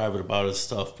pretty private about his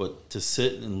stuff, but to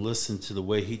sit and listen to the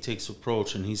way he takes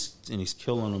approach, and he's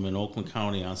killing them in Oakland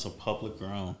County on some public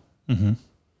ground. Mm-hmm.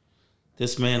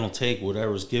 This man will take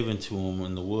whatever's given to him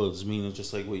in the woods. Meaning,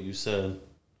 just like what you said,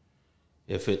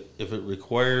 if it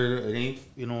required an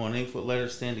 8-foot ladder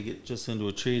stand to get just into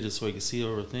a tree just so he can see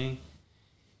everything,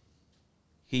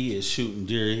 he is shooting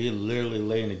deer. He literally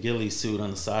lay in a ghillie suit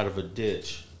on the side of a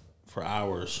ditch for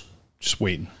hours, just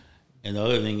waiting. And the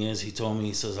other thing is, he told me,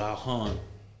 he says, I'll hunt.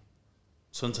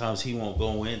 Sometimes he won't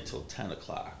go in till 10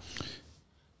 o'clock.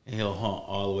 And he'll hunt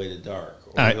all the way to dark.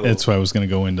 That's why I was going to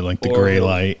go into like the gray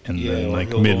light and then like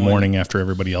mid-morning after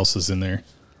everybody else is in there.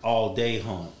 All day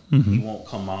hunt. Mm-hmm. He won't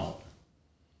come out.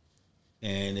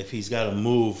 And if he's got to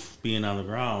move, being on the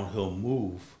ground, he'll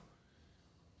move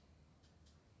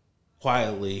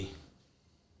quietly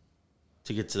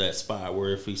to get to that spot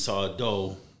where if he saw a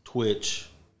doe twitch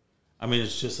I mean,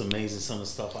 it's just amazing some of the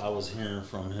stuff I was hearing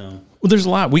from him. Well, there's a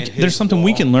lot. There's something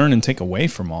we wall. can learn and take away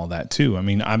from all that too. I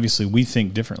mean, obviously we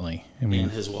think differently. I mean, In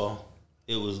his wall,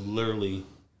 it was literally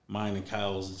mine and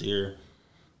Kyle's deer,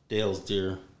 Dale's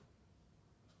deer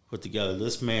put together.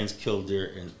 This man's killed deer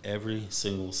in every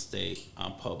single state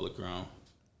on public ground,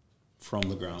 from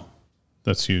the ground.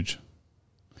 that's huge.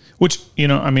 Which,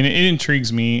 I mean, it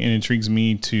intrigues me, and intrigues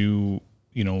me to,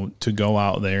 to go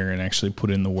out there and actually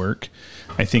put in the work.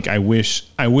 I think I wish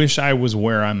I was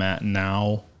where I'm at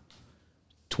now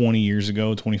 20 years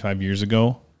ago, 25 years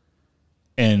ago.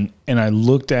 And I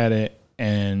looked at it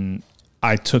and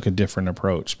I took a different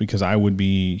approach, because I would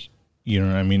be,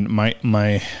 I mean,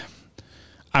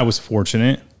 I was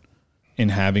fortunate in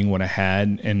having what I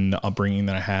had and the upbringing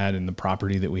that I had and the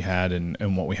property that we had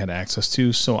and what we had access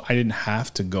to. So I didn't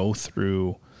have to go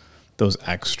through those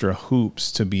extra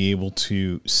hoops to be able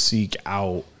to seek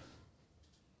out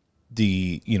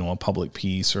a public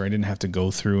piece, or I didn't have to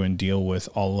go through and deal with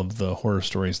all of the horror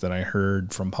stories that I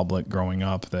heard from public growing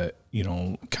up that,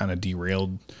 kind of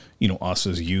derailed, us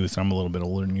as youth. I'm a little bit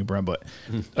older than you, Brent, but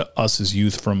us as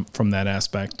youth from that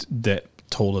aspect that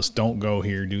told us, don't go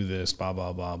here, do this, blah,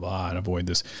 blah, blah, blah, and avoid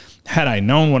this. Had I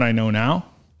known what I know now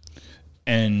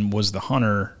and was the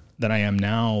hunter that I am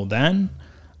now then,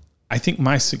 I think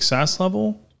my success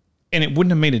level, and it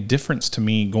wouldn't have made a difference to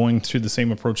me going through the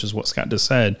same approach as what Scott just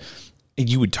said.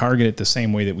 You would target it the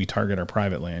same way that we target our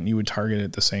private land. You would target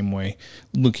it the same way,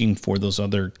 looking for those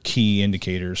other key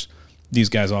indicators. These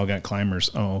guys all got climbers.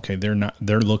 Oh, okay.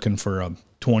 They're looking for a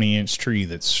 20-inch tree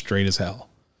that's straight as hell.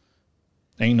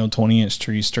 Ain't no 20-inch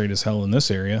tree straight as hell in this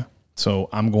area. So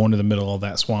I'm going to the middle of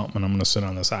that swamp and I'm going to sit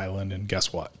on this island, and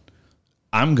guess what?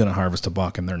 I'm going to harvest a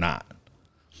buck and they're not.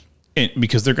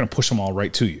 Because they're going to push them all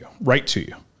right to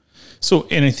you. So,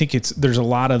 and I think there's a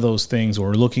lot of those things,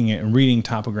 or looking at and reading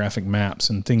topographic maps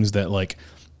and things that, like,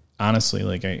 honestly,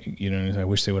 like I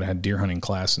wish they would have had deer hunting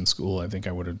class in school. I think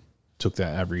I would have took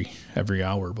that every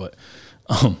hour, but,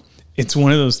 it's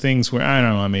one of those things where, I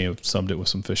don't know, I may have subbed it with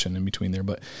some fishing in between there,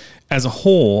 but as a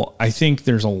whole, I think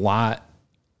there's a lot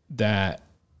that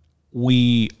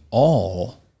we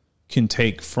all can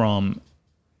take from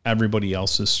everybody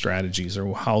else's strategies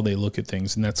or how they look at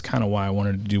things. And that's kind of why I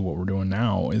wanted to do what we're doing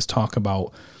now, is talk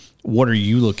about, what are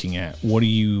you looking at? What are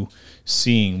you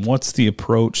seeing? What's the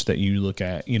approach that you look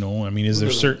at? I mean,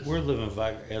 We're living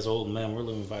as old men. We're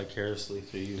living vicariously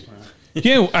through you, Brian.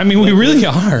 Yeah, I mean, we really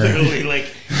are. Literally,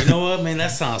 like, you know what, man?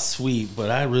 That sounds sweet, but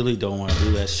I really don't want to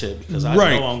do that shit, because I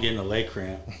know I'm getting a leg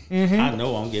cramp. Mm-hmm. I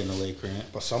know I'm getting a leg cramp.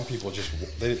 But some people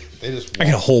they just. I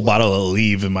got a whole bottle of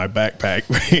Aleve in my backpack.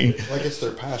 Like, it's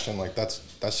their passion. Like, that's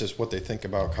just what they think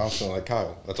about constantly. Like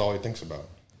Kyle, that's all he thinks about.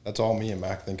 That's all me and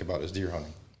Mac think about, is deer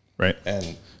hunting. Right.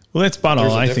 And well, that's about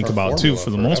all I think about too, for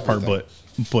the most part. everything.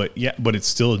 But it's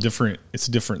still a different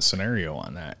scenario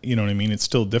on that. You know what I mean? It's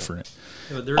still different.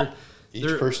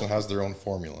 Each person has their own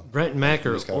formula. Brent and Mac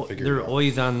You just gotta figure it they're out.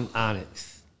 always on it.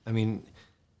 I mean,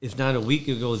 it's not a week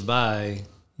that goes by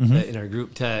that in our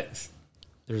group text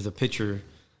there's a picture.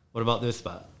 What about this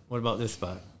spot? What about this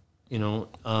spot? They're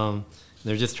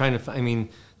just trying to. I mean,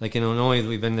 like in Illinois,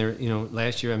 we've been there.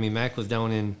 Last year, I mean, Mac was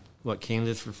down in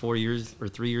Kansas for 4 years or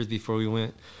 3 years before we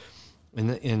went,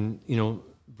 and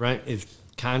Brent is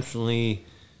constantly,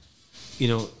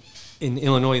 in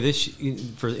Illinois this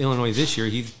year,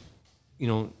 he's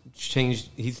changed.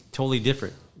 He's totally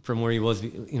different from where he was,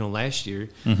 last year.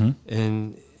 Mm-hmm.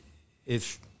 And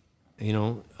it's,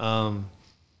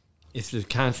 it's the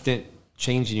constant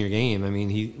change in your game. I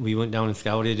mean, we went down and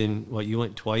scouted, and you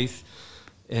went twice,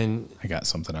 and I got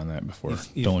something on that before.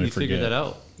 Don't forget. Figured that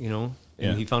out, and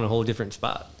Yeah. he found a whole different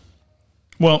spot.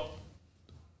 Well,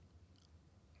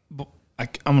 I'm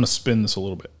going to spin this a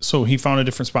little bit. So he found a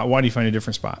different spot. Why did he find a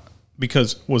different spot?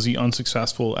 Because was he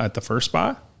unsuccessful at the first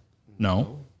spot?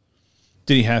 No.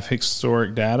 Did he have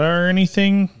historic data or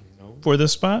anything for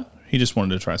this spot? He just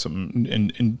wanted to try something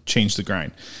and change the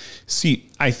grind. See,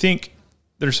 I think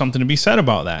there's something to be said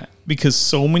about that, because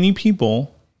so many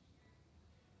people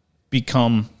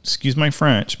become, excuse my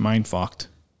French, mind fucked,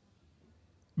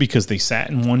 because they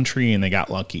sat in one tree and they got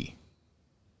lucky.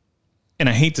 And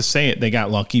I hate to say it, they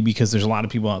got lucky, because there's a lot of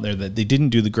people out there that they didn't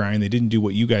do the grind. They didn't do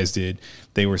what you guys did.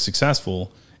 They were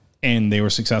successful, and they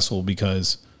were successful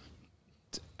because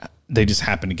they just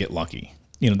happened to get lucky.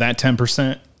 That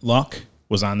 10% luck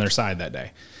was on their side that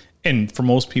day. And for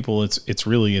most people, it's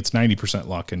 90%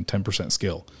 luck and 10%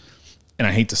 skill. And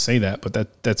I hate to say that, but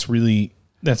that's really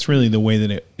the way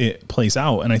that it plays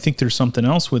out. And I think there's something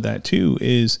else with that too,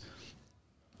 is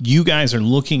you guys are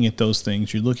looking at those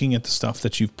things. You're looking at the stuff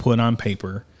that you've put on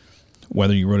paper.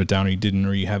 whether you wrote it down or you didn't,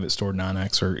 or you have it stored in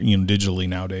Onyx or, digitally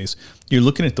nowadays. You're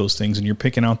looking at those things and you're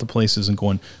picking out the places and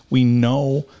going, we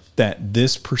know that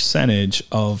this percentage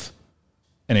of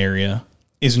an area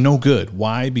is no good.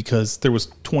 Why? Because there was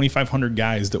 2,500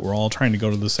 guys that were all trying to go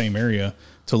to the same area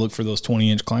to look for those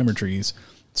 20-inch climber trees.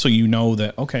 So you know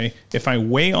that, okay, if I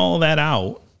weigh all that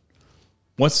out,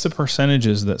 what's the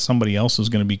percentages that somebody else is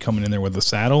going to be coming in there with a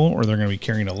saddle, or they're going to be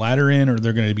carrying a ladder in, or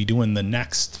they're going to be doing the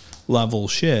next level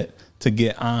shit to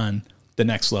get on the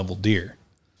next level deer?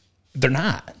 They're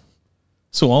not.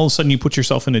 So all of a sudden you put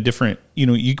yourself in a different,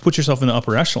 you put yourself in the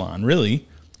upper echelon, really.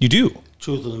 You do.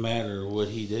 Truth of the matter, what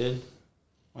he did,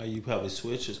 why you probably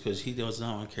switched is because he does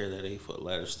not want to carry that 8-foot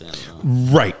ladder standing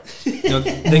on. Right.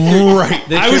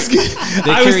 I was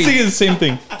thinking the same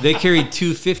thing. They carried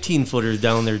 2 15-footers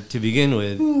down there to begin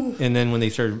with, and then when he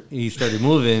started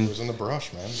moving, It was in the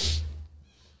brush, man.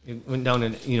 it went down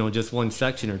in just one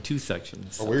section or 2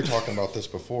 sections. But we were talking about this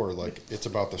before. Like, it's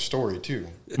about the story too.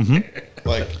 Mm-hmm.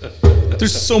 Like,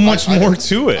 there's so much more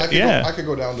to it. I could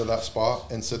go down to that spot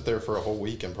and sit there for a whole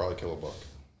week and probably kill a buck.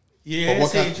 Yeah, But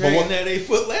so you dragging that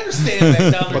 8-foot ladder stand back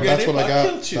down there. But that's what I got.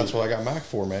 Killed you. That's what I got Mac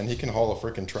for, man. He can haul a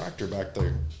freaking tractor back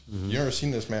there. You ever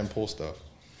seen this man pull stuff?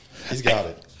 He's got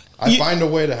it. I find a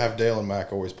way to have Dale and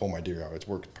Mac always pull my deer out. It's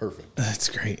worked perfect. That's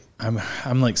great.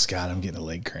 I'm like Scott. I'm getting a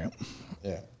leg cramp.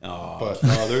 Yeah. Oh, But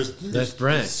That's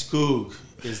Brent. Skoog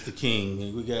is the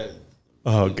king. We got.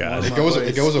 Oh God. it goes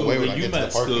Skoog, away when I you get to the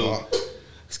met parking Skoog. lot.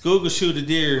 Skoog will shoot a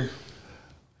deer.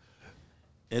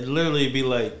 It'd literally be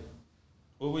like,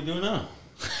 "What are we doing now?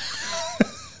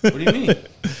 What do you mean?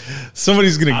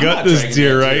 Somebody's gonna I'm gut not this dragging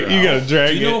deer, that right? deer You gotta out. drag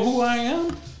Do you it. know who I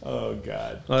am? Oh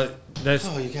God. Well, that's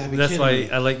Oh, you gotta be that's kidding why me.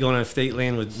 I like going on state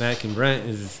land with Mac and Brent.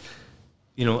 Is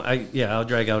I'll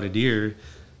drag out a deer,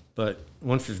 but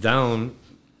once it's down,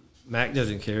 Mac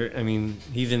doesn't care. I mean,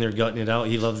 he's in there gutting it out.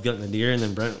 He loves gutting the deer, and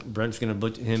then Brent's gonna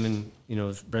butcher him, and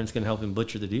Brent's gonna help him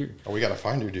butcher the deer. Oh, we got to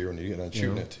find your deer when you get done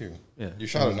shooting it too. Yeah. You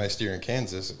shot a nice deer in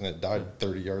Kansas and it died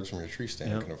 30 yards from your tree stand.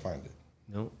 Yeah. You couldn't find it.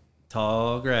 No,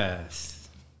 tall grass,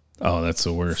 Oh, that's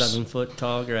the worst. 7-foot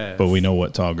tall grass. But we know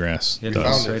what tall grass Hit does.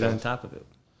 found it, right though. on top of it.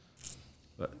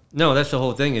 But no, that's the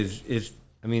whole thing. Is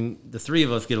I mean, the three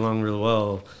of us get along real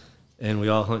well, and we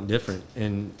all hunt different.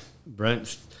 And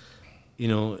Brent's,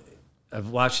 I've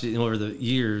watched it over the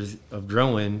years of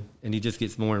growing, and he just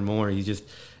gets more and more.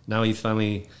 Now he's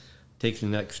finally takes the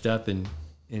next step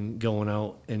and going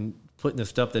out and putting the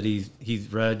stuff that he's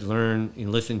read, learned,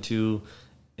 and listened to,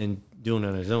 and doing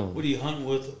on his own. What are you hunting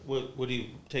with? What are you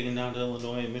taking down to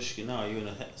Illinois and Michigan now? Are you in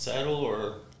a saddle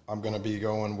or? I'm going to be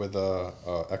going with a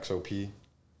XOP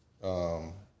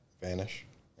Vanish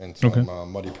and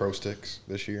some Muddy Pro sticks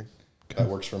this year. That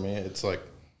works for me. It's like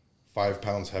 5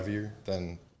 pounds heavier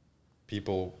than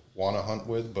people want to hunt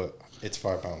with, but it's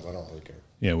 5 pounds. I don't really care.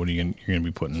 Yeah, what are you're gonna be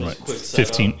putting? So What, it's quick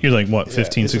 15? setup. You're like what? Yeah,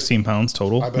 15, it's 16 pounds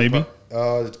total, maybe.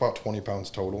 It's about 20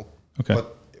 pounds total. Okay.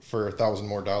 But for $1,000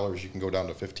 more, you can go down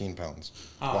to 15 pounds.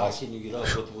 How high can you get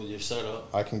up with your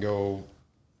setup? I can go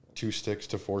 2 sticks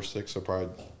to 4 sticks, so probably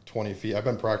 20 feet. I've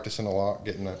been practicing a lot,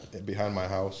 getting it behind my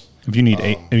house. If you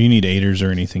need aiders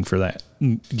or anything for that,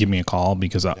 give me a call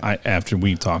because I after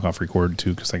we talk off record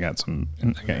too because I got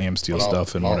ham steel But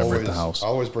stuff and I'll whatever always, at the house. I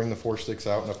always bring the 4 sticks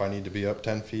out, and if I need to be up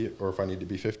 10 feet, or if I need to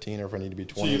be 15, or if I need to be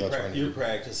 20, that's when You're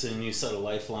practicing. You set a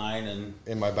lifeline and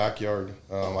in my backyard.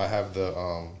 I have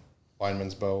the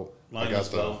lineman's belt. Lineman's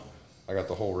belt. I got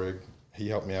the whole rig. He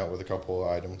helped me out with a couple of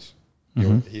items.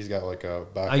 He's got like a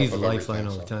backup. I use the of lifeline everything,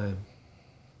 all the so. time.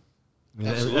 I mean,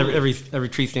 Absolutely. every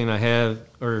tree stand I have,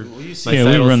 or Well, you my see- Yeah,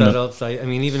 we saddle run the- setups. I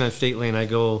mean, even on state lane, I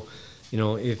go,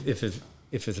 if it's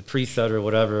a preset or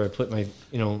whatever, I put my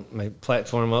my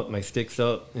platform up, my sticks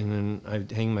up, and then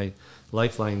I hang my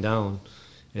lifeline down,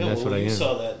 and that's what I you am.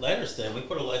 saw that ladder stand. We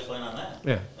put a lifeline on that.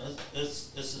 Yeah.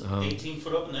 It's 18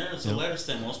 foot up in there. And it's a ladder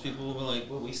stand. Most people will be like,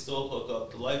 well, we still hook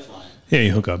up the lifeline. Yeah,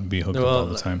 you hook up and be hooked up all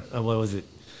the time. What was it?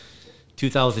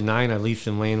 2009, I leased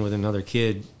some land with another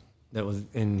kid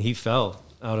and he fell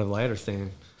out of ladder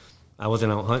stand. I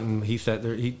wasn't out hunting. He sat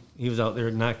there. He was out there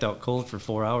knocked out cold for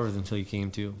 4 hours until he came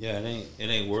to. Yeah, it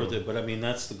ain't worth it. But I mean,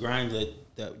 that's the grind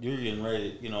that you're getting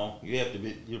ready. You have to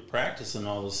be. You're practicing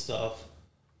all this stuff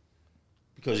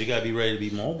because you got to be ready to be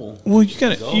mobile. Well,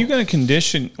 you gotta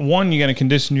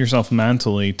condition yourself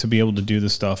mentally to be able to do the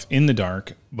stuff in the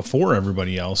dark before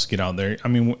everybody else get out there. I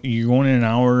mean, you're going in an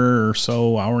hour or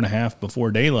so, hour and a half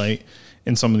before daylight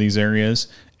in some of these areas,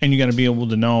 and you got to be able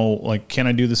to know, like, can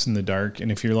I do this in the dark?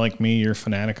 And if you're like me, you're a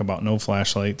fanatic about no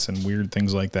flashlights and weird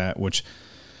things like that, which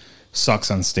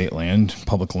sucks on state land,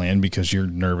 public land, because you're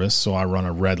nervous. So I run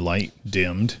a red light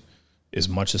dimmed. as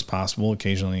much as possible.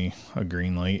 Occasionally a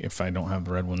green light if I don't have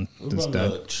the red one that's run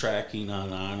dead. the tracking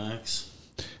on Onyx.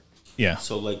 Yeah.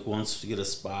 So like once we get a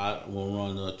spot, we'll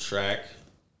run the track,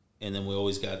 and then we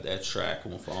always got that track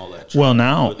and we'll follow that track. Well,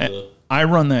 now I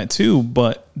run that too,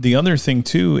 but the other thing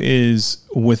too is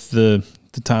with the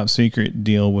top secret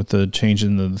deal with the change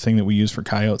in the thing that we use for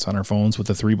coyotes on our phones with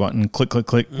the 3-button click, click,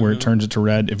 click, where it turns it to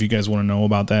red. If you guys want to know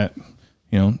about that,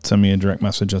 send me a direct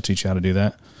message. I'll teach you how to do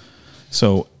that.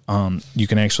 So you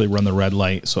can actually run the red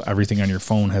light. So everything on your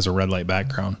phone has a red light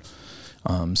background.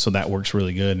 So that works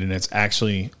really good. And it's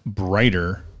actually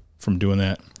brighter from doing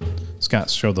that. Scott,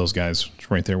 show those guys.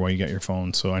 It's right there while you got your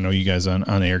phone. So I know you guys on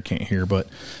air can't hear, but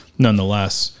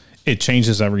nonetheless, it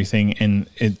changes everything. And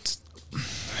it's,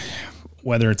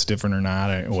 whether it's different or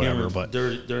not or whatever, but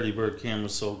Dirty Bird camera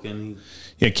soaking.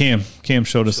 Yeah, Cam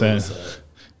showed us that.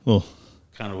 Well,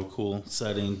 kind of a cool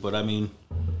setting, but I mean,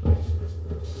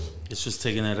 it's just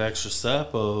taking that extra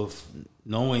step of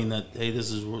knowing that, hey, this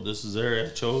is the area I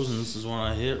chose, and this is one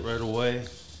I hit right away.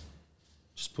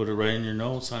 Just put it right in your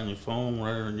notes on your phone,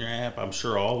 right in your app. I'm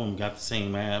sure all of them got the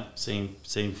same app, same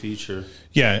feature.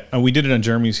 Yeah, we did it on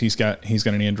Jeremy's. He's got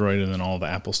an Android, and then all the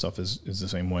Apple stuff is the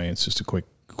same way. It's just a quick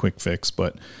fix,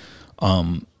 but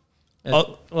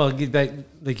well, get back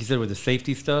like you said with the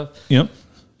safety stuff. Yep.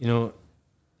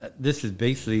 This is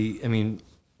basically, I mean,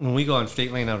 when we go on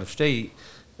state lane out of state,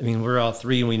 I mean, we're all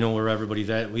three and we know where everybody's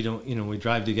at. We don't, we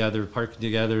drive together, park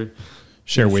together,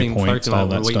 share waypoints, all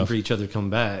that we're waiting stuff. for each other to come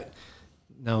back.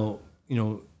 Now,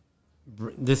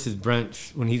 this is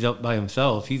Brent when he's up by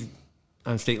himself. He's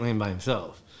on state land by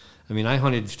himself. I mean, I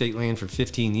hunted state land for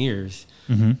 15 years,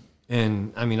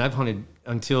 and I mean, I've hunted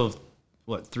until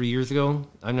 3 years ago.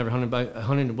 I've never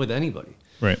hunted with anybody.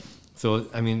 Right. So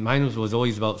I mean, mine was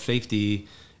always about safety,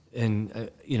 and I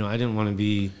didn't want to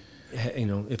be,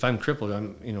 if I'm crippled,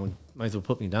 might as well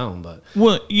put me down. But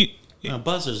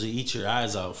buzzers will eat your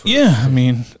eyes out. I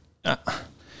mean,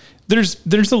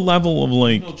 there's a level of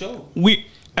like no joke.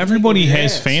 Everybody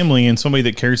has family and somebody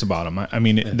that cares about them. I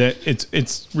mean, that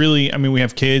it's really. I mean, we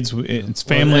have kids. It's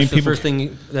family.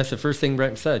 That's the first thing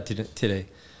Brent said today.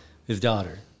 His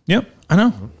daughter. Yep, I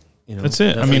know. That's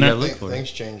it. I mean,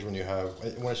 things change when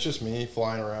it's just me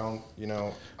flying around.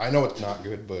 I know it's not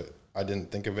good, but I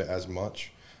didn't think of it as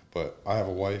much. But I have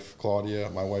a wife, Claudia.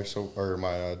 My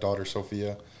my daughter,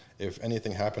 Sophia. If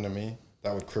anything happened to me,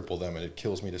 that would cripple them, and it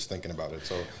kills me just thinking about it.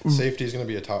 So safety is going to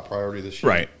be a top priority this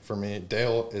year for me.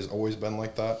 Dale has always been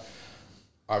like that.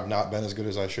 I've not been as good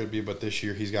as I should be, but this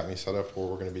year he's got me set up where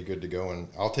we're going to be good to go. And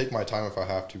I'll take my time if I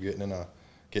have to, getting in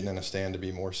a stand to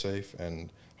be more safe.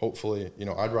 And hopefully,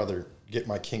 I'd rather get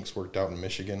my kinks worked out in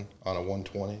Michigan on a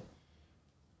 120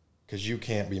 because you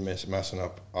can't be messing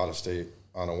up out of state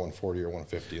on a 140 or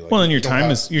 150. Well, and your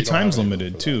time's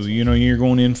limited too. You're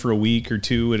going in for a week or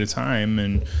two at a time,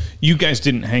 and you guys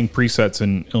didn't hang presets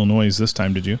in Illinois this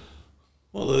time, did you?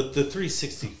 Well, the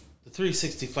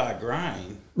 365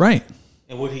 grind, right?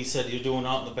 And what he said you're doing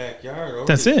out in the backyard.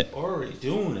 That's it. Already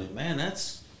doing it, man.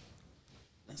 That's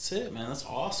it, man. That's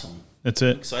awesome. That's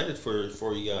it. I'm excited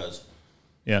for you guys.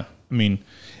 Yeah, I mean,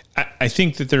 I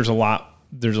think that there's a lot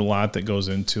that goes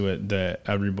into it that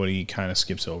everybody kind of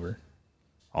skips over.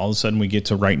 All of a sudden we get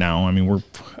to right now. I mean,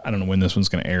 I don't know when this one's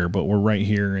going to air, but we're right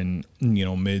here in, we're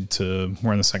in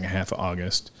the second half of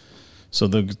August. So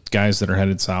the guys that are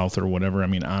headed south or whatever, I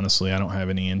mean, honestly, I don't have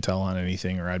any intel on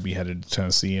anything, or I'd be headed to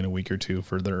Tennessee in a week or two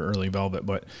for their early velvet.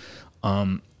 But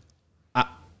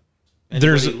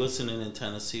anybody listening in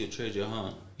Tennessee will trade you a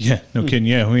hunt. Yeah, no kidding.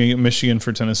 Yeah, we get Michigan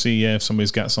for Tennessee. Yeah, if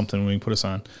somebody's got something, we can put us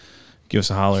on. Give us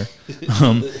a holler.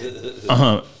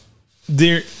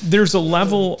 There's a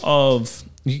level of.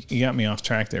 You got me off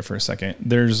track there for a second.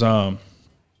 There's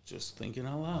just thinking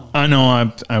out loud. I know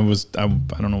I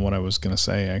don't know what I was gonna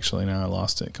say actually. Now I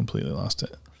lost it. Completely lost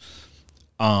it.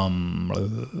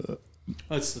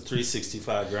 It's the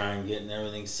 365 grind, getting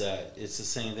everything set. It's the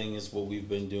same thing as what we've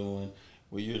been doing,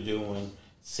 what you're doing,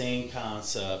 same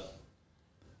concept.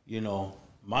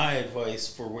 My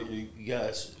advice for what you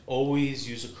guys, always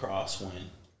use a crosswind.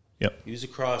 Yep. Use a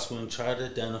crosswind. Try to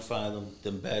identify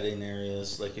the bedding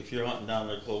areas. Like if you're hunting down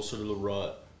there closer to the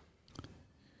rut,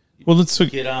 let's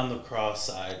get on the cross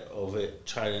side of it.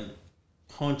 Try to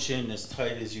punch in as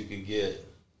tight as you could get.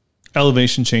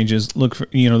 Elevation changes. Look for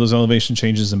those elevation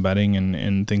changes in bedding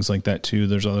and things like that too.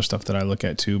 There's other stuff that I look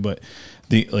at too, but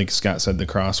like Scott said, the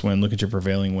crosswind. Look at your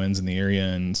prevailing winds in the area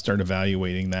and start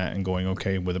evaluating that and going,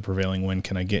 okay, with a prevailing wind,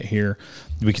 can I get here?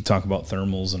 We could talk about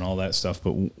thermals and all that stuff,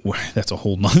 but that's a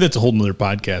whole nother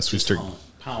podcast. Just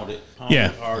pound it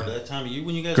yeah. hard. That time of year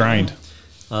when you guys grind.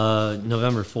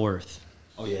 November 4th.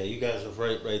 Oh yeah, you guys are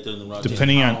right there in the Rocky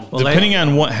Depending Mountain.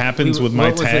 on what happens with my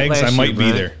what was it tags, I last might year,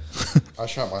 be Brent? there. I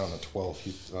shot mine on the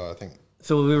 12th. I think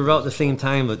So we were about the same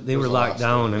time, but they It were was the locked last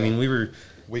down. day, I yeah. mean, we were.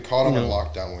 we caught them You in know,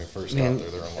 lockdown when we first Man, got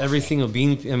there. They're in every lockdown. single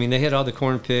bean. I mean, they had all the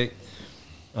corn picked.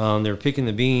 They were picking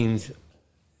the beans,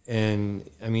 and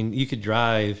I mean, you could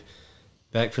drive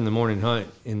back from the morning hunt,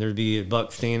 and there'd be a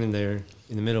buck standing there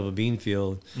in the middle of a bean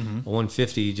field, a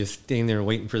 150, just standing there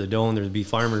waiting for the doe, and there'd be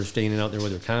farmers standing out there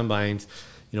with their combines,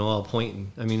 all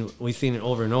pointing. I mean, we've seen it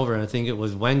over and over. And I think it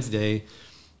was Wednesday.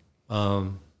 I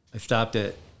stopped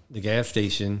at the gas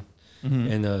station,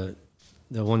 and the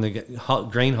one that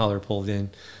grain hauler pulled in.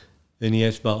 Then he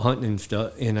asked about hunting and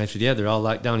stuff, and I said, "Yeah, they're all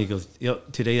locked down." He goes,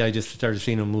 "Yep, today I just started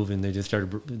seeing them moving.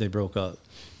 They broke up."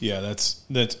 Yeah, that's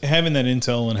having that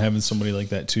intel and having somebody like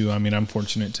that too. I mean, I'm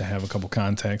fortunate to have a couple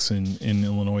contacts in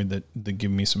Illinois that give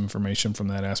me some information from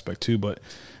that aspect too. But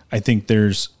I think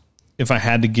if I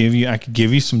had to give you, I could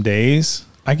give you some days.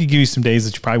 I could give you some days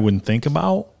that you probably wouldn't think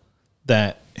about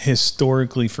that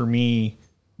historically for me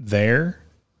there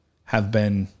have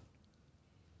been,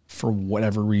 for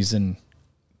whatever reason,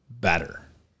 better.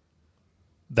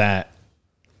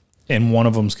 And one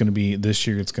of them's going to be this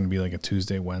year. It's going to be like a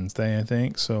Tuesday, Wednesday, I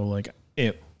think. So like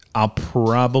I'll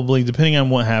probably, depending on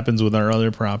what happens with our other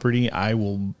property, I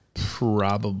will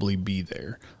probably be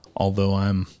there.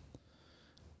 Although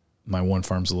my one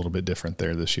farm's a little bit different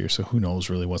there this year. So who knows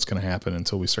really what's going to happen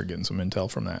until we start getting some intel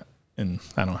from that. And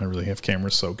I don't really have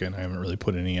cameras soaking. I haven't really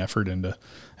put any effort into,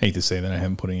 I hate to say that I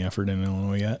haven't put any effort in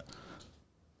Illinois yet.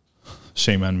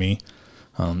 Shame on me.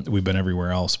 We've been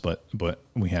everywhere else, but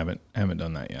we haven't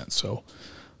done that yet. So,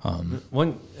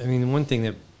 one thing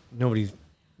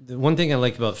I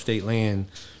like about state land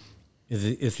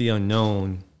is the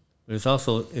unknown, but it's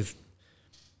also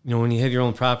when you have your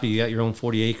own property, you got your own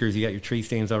 40 acres, you got your tree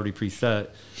stands already preset,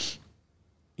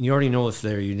 and you already know it's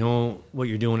there. You know what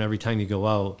you're doing every time you go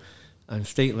out. On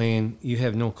state land, you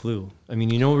have no clue. I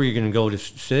mean, you know where you're going to go to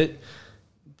sit,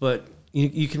 but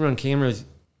you can run cameras.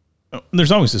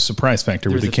 There's always a surprise factor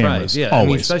with the cameras. Yeah,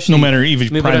 always. I mean, no matter if it's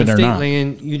private on or state not.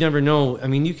 land, you never know. I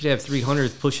mean, you could have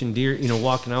 300s pushing deer,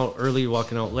 walking out early,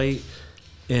 walking out late,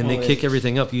 and they kick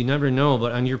everything up. You never know.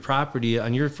 But on your property,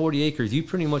 on your 40 acres, you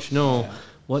pretty much know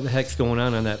what the heck's going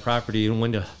on that property and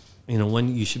when to,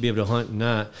 when you should be able to hunt and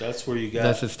not. That's where you got.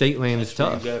 That's the state land is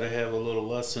tough. You got to have a little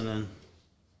lesson in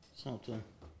something.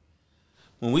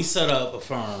 When we set up a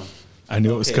farm, I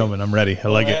knew it was coming. I'm ready. I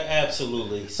like it.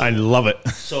 Absolutely. So, I love it.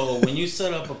 So when you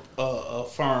set up a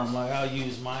farm, like I'll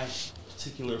use my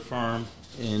particular farm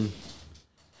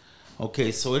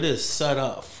so it is set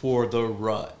up for the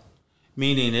rut,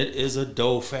 meaning it is a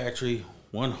doe factory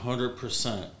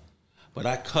 100%. But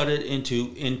I cut it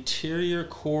into interior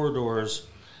corridors.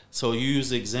 So you use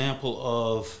the example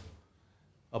of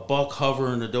a buck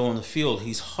hovering a doe in the field.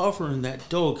 He's hovering that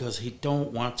doe because he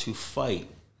don't want to fight.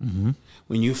 Mm-hmm.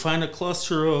 When you find a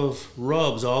cluster of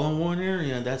rubs all in one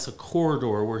area, that's a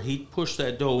corridor where he pushed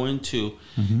that doe into,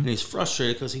 and he's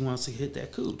frustrated because he wants to hit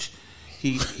that cooch.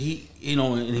 He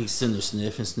and he's sitting there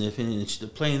sniffing, and they're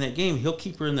playing that game. He'll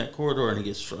keep her in that corridor, and he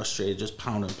gets frustrated, just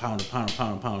pounding.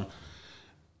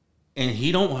 And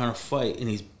he don't want to fight, and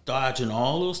he's dodging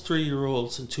all those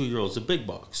 3-year-olds and 2-year-olds, the big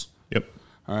bucks. Yep.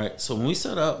 All right, so when we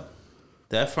set up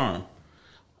that farm,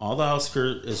 all the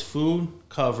outskirts is food,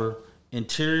 cover.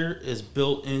 Interior is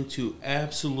built into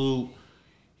absolute.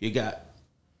 You got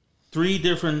 3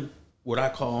 different, what I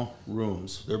call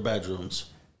rooms. They're bedrooms.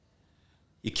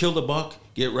 You kill the buck,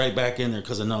 get right back in there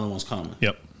because another one's coming.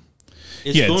 Yep.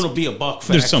 It's going to be a buck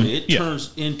factory. It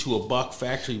turns into a buck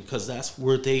factory because that's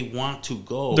where they want to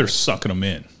go. They're sucking them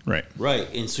in. Right. Right.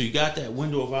 And so you got that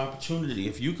window of opportunity.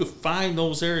 If you could find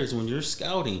those areas when you're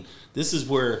scouting, this is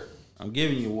where I'm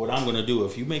giving you what I'm going to do.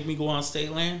 If you make me go on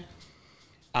state land,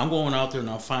 I'm going out there and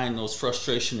I'll find those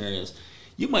frustration areas.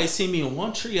 You might see me in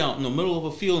one tree out in the middle of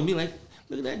a field and be like,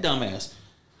 look at that dumbass.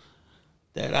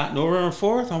 That out November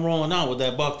 4th, I'm rolling out with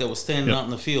that buck that was standing out in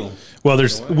the field. Well,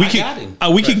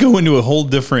 we could go into a whole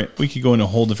different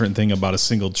thing about a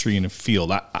single tree in a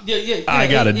field. I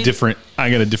got a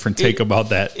different take about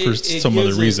that for some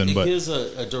other reason. It but gives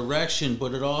a direction,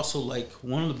 but it also, like,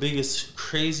 one of the biggest,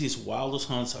 craziest, wildest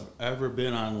hunts I've ever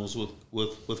been on was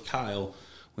with Kyle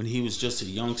when he was just a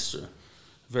youngster.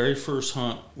 Very first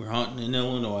hunt, we're hunting in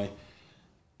Illinois,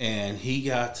 and he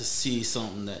got to see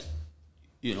something that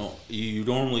you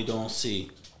normally don't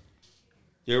see.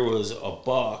 There was a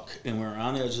buck, and we were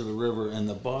on the edge of the river, and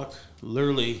the buck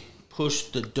literally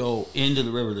pushed the doe into the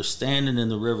river. They're standing in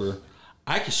the river.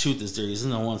 I could shoot this deer. He's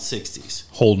in the 160s.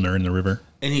 Holding her in the river.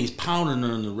 And he's pounding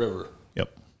her in the river.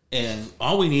 Yep. And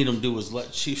all we need him to do is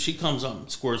she comes up and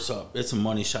squirts up. It's a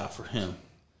money shot for him.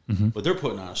 Mm-hmm. But they're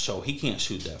putting on a show. He can't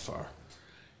shoot that far.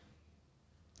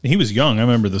 He was young. I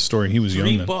remember the story. He was young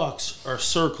then. 3 bucks are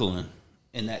circling,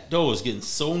 and that doe is getting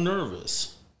so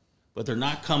nervous. But they're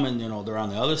not coming, they're on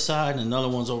the other side, and another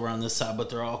one's over on this side, but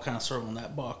they're all kind of circling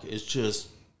that buck. It's just,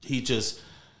 he just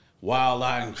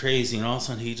wild-eyed and crazy, and all of a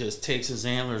sudden he just takes his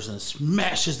antlers and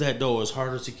smashes that doe as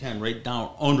hard as he can right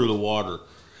down under the water.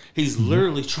 He's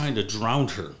literally trying to drown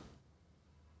her.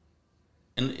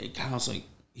 And it kind of was like,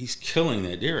 he's killing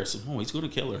that deer. I said, oh, he's going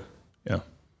to kill her. Yeah.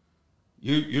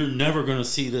 You're never going to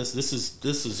see this. This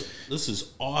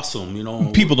is awesome.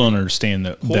 People don't understand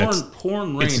that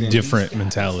pouring rain. It's a different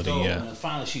mentality. Yeah. And then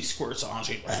finally she squirts on.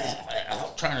 She's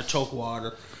trying to choke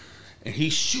water, and he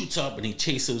shoots up and he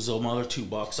chases those other 2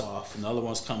 bucks off, and the other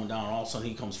one's coming down. All of a sudden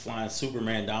he comes flying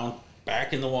Superman down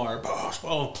back in the water.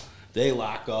 Boom. They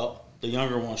lock up. The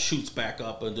younger one shoots back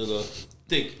up into the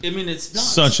thick. I mean, it's nuts.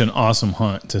 Such an awesome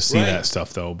hunt to see that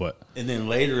stuff, though. And then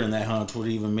later in that hunt, what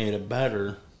even made it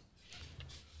better.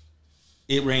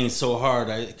 It rained so hard,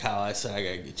 Kyle, I said, I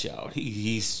got to get you out.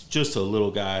 He's just a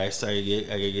little guy. I said, I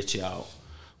got to get you out.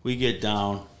 We get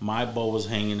down. My bow was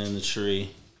hanging in the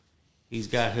tree. He's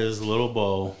got his little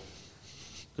bow,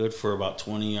 good for about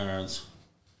 20 yards.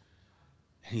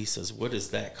 And he says, what is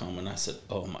that coming? I said,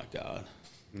 oh, my God.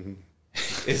 Mm-hmm.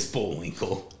 It's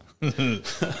Bullwinkle.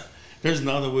 There's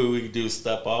nothing we can do.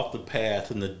 Step off the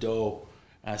path and the doe.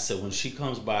 I said, when she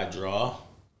comes by, draw.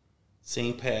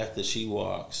 Same path that she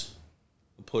walks.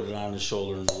 Put it on his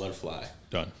shoulder and let it fly.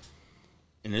 Done.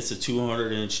 And it's a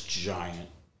 200-inch giant,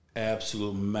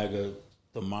 absolute mega,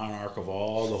 the monarch of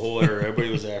all the whole area. Everybody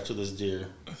was after this deer.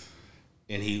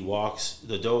 And he walks,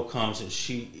 the doe comes and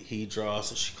he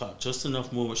draws, and she caught just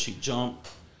enough movement. She jumped.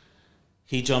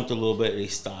 He jumped a little bit and he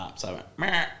stops. I went,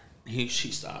 meh.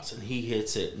 She stops and he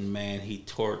hits it, and man, he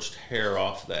torched hair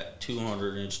off that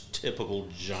 200-inch typical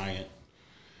giant.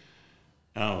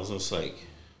 And I was just like,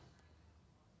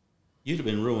 you'd have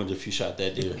been ruined if you shot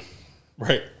that deer.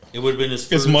 Right. It would have been his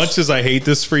first. As much as I hate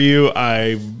this for you,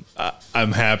 I'm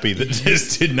happy that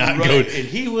this did not go. And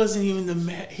he wasn't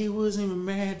even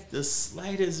mad the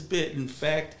slightest bit. In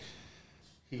fact,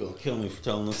 he gonna kill me for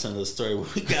telling this end of the story. When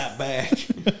we got back,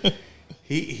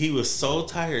 he was so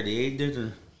tired. He ate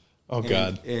dinner. Oh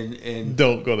God! And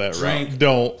don't go that route.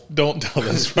 Don't tell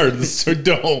this part of the story.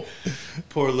 Don't.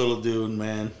 Poor little dude,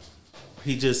 man.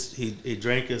 He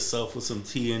drank himself with some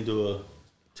tea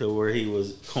to where he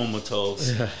was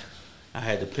comatose. Yeah. I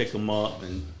had to pick him up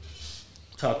and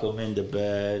tuck him into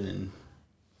bed,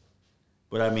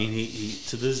 but I mean, he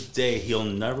to this day he'll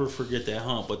never forget that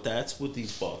hunt. But that's what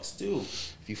these bucks do.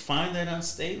 If you find that on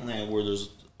state land where there's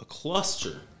a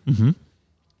cluster,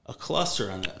 a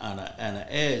cluster on an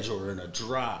edge or in a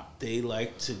drop, they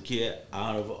like to get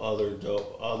out of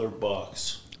other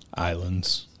bucks.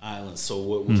 Islands.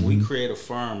 So when we create a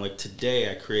farm, like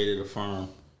today I created a farm,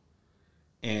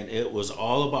 and it was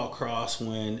all about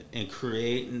crosswind and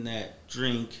creating that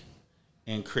drink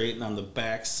and creating on the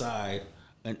back side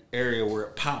an area where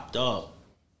it popped up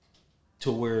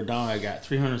to where now I got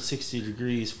 360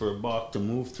 degrees for a buck to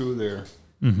move through there.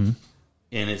 Mm-hmm.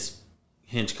 And it's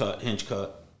hinge cut,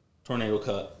 tornado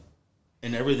cut,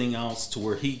 and everything else to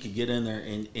where he could get in there,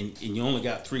 and you only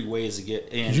got 3 ways to get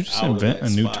in. Did you just invent a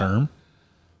new term?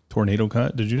 Tornado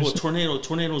cut? Did you just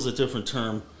tornado is a different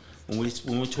term. When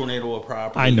we tornado a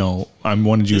property, I know. I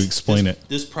wanted you to explain it.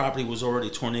 This property was already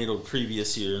tornadoed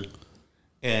previous year,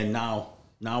 and now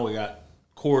we got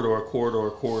corridor.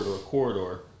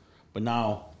 But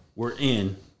now we're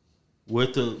in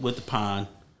with the pond,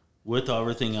 with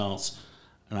everything else.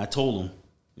 And I told him,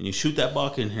 when you shoot that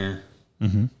buck in here,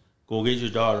 go get your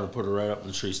daughter and put her right up in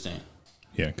the tree stand.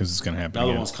 Yeah, because it's going to happen. The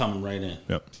other one's coming right in.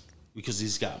 Yep. Because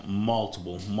he's got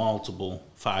multiple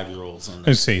 5-year-olds in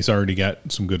there. I say he's already got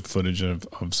some good footage of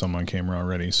some on camera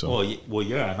already. So well,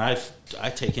 yeah, and I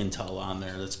take intel on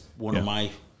there. That's one of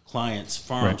my clients'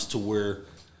 farms to where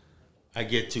I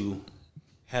get to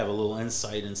have a little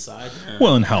insight inside there.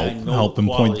 Well, and help and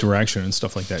point direction and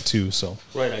stuff like that too. So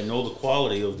right, I know the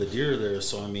quality of the deer there.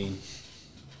 So I mean,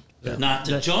 not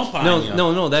to jump on you.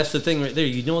 No. That's the thing right there.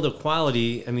 You know the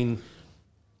quality. I mean,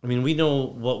 we know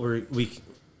what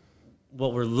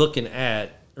we're looking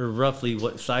at, or roughly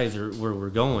what size or where we're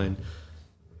going,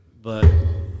 but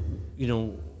we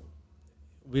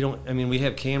don't. I mean, we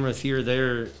have cameras here,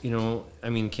 there.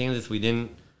 Kansas, we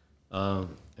didn't.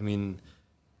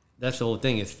 That's the whole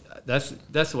thing.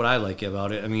 That's what I like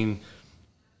about it. I mean,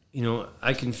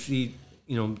 I can see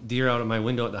deer out of my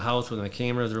window at the house with my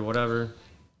cameras or whatever.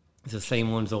 It's the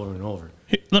same ones over and over.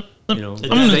 Hey, let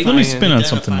let me spin on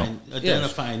something though.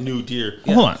 Identifying new deer.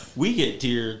 Hold on. We get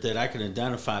deer that I can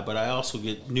identify, but I also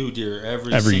get new deer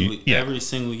every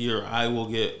single year. I will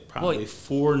get probably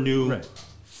 4 new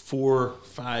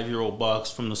 4-5-year-old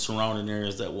bucks from the surrounding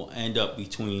areas that will end up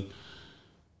between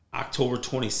October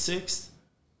 26th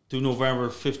through November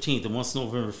 15th. And once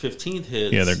November 15th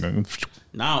hits, they're going.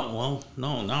 Now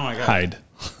I got Hide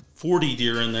 40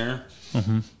 deer in there,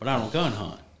 but I don't gun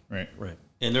hunt. Right.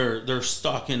 And they're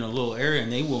stuck in a little area,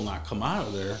 and they will not come out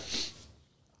of there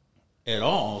at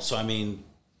all. So I mean,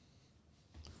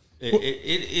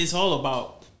 it is all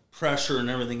about pressure and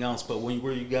everything else. But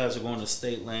where you guys are going to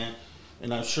state land,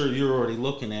 and I'm sure you're already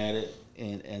looking at it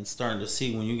and starting to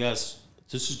see when you guys.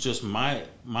 This is just my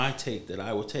take that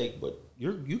I would take, but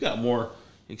you got more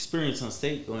experience on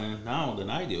state land now than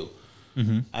I do.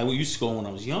 I used to go when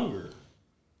I was younger,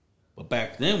 but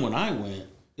back then when I went,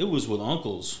 it was with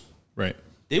uncles. Right.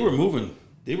 They were moving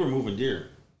deer,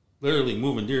 literally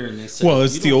moving deer, and they said, "Well,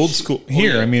 it's the old school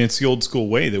here. I mean, it's the old school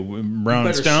way that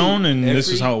rounds down, and this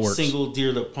is how it works. Single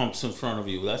deer that pumps in front of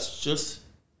you. That's just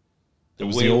it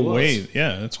was the old way.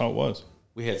 Yeah, that's how it was.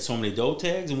 We had so many doe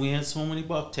tags, and we had so many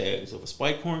buck tags. If a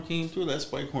spike horn came through, that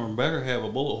spike horn better have a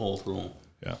bullet hole through them.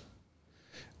 Yeah.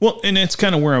 Well, and it's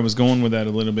kind of where I was going with that a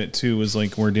little bit too. Is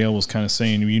like where Dale was kind of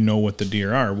saying, you know what the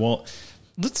deer are. Well,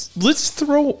 let's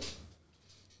throw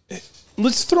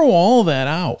all that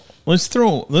out. Let's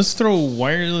throw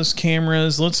wireless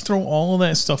cameras. Let's throw all of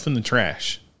that stuff in the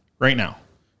trash right now.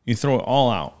 You throw it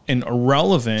all out, and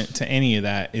irrelevant to any of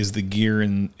that is the gear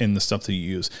and the stuff that you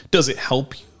use. Does it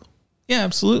help you? Yeah,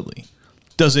 absolutely.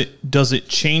 Does it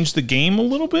change the game a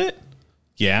little bit?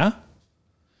 Yeah.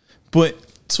 But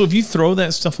so if you throw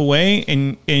that stuff away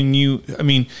and you, I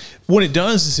mean, what it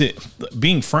does is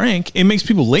being frank, it makes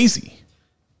people lazy.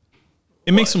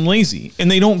 It makes them lazy,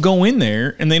 and they don't go in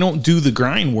there and they don't do the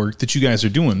grind work that you guys are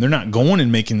doing. They're not going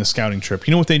and making the scouting trip.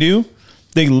 You know what they do?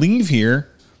 They leave here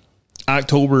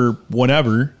October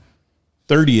whatever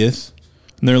 30th,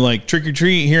 and they're like, trick or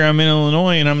treat, here I'm in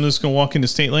Illinois, and I'm just going to walk into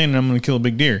state land and I'm going to kill a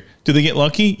big deer. Do they get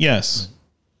lucky? Yes.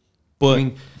 But I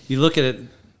mean, you look at it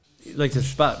like the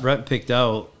spot Brent picked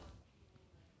out.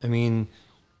 I mean,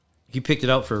 he picked it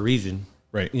out for a reason,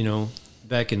 right? You know,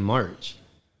 back in March.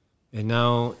 And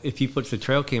now if he puts the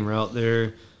trail camera out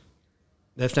there,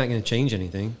 that's not going to change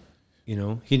anything. You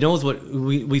know, he knows what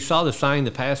we saw, the sign,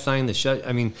 the pass sign, the shut.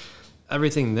 I mean,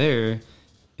 everything there.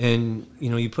 And,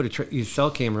 you know, you put your cell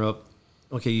camera up.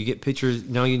 Okay, you get pictures.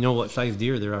 Now you know what size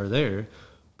deer there are there.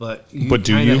 But you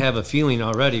kind of have a feeling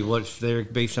already what's there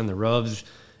based on the rubs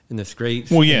and the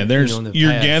scrapes. Well, yeah,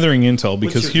 you're gathering intel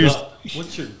because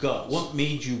what's your gut? What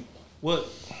made you? What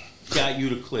got you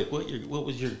to click? What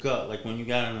was your gut like when you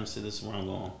got in and said, "This is where I'm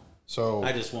going"? So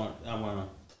I want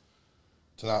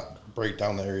to not break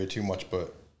down the area too much,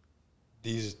 but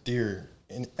these deer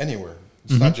anywhere.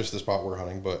 It's not just the spot we're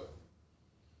hunting, but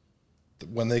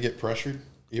when they get pressured,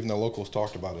 even the locals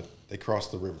talked about it. They cross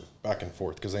the river back and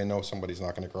forth because they know somebody's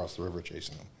not going to cross the river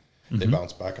chasing them. They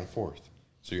bounce back and forth.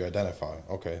 So you identify,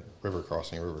 okay, river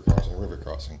crossing, river crossing, river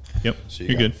crossing. Yep. So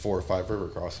you got 4 or 5 river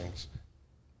crossings.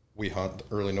 We hunt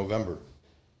early November.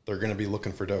 They're going to be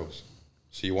looking for does.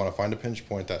 So you want to find a pinch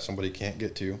point that somebody can't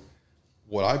get to.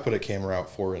 What I put a camera out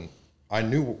for, and I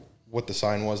knew what the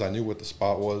sign was. I knew what the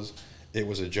spot was. It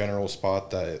was a general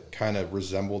spot that kind of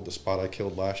resembled the spot I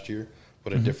killed last year,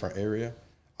 but a different area.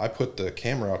 I put the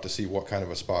camera out to see what kind of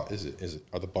a spot is it.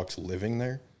 Are the bucks living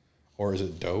there, or is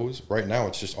it does? Right now,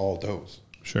 it's just all does.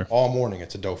 Sure. All morning,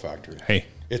 it's a doe factory. Hey,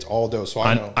 it's all does. So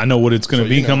I know what it's going to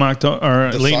be come October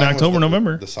or late in October,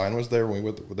 November. The sign was there when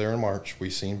we were there in March. We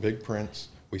seen big prints.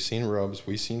 We seen rubs.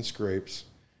 We seen scrapes.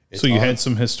 So you had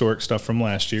some historic stuff from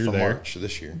last year from there. March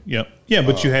this year. Yep. Yeah,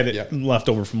 but you had it left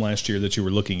over from last year that you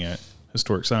were looking at.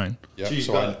 Historic sign. Yeah.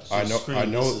 So I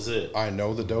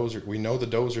know the does are. We know the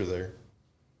does are there.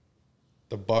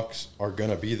 The bucks are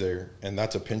gonna be there, and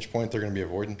that's a pinch point. They're gonna be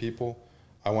avoiding people.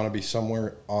 I want to be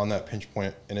somewhere on that pinch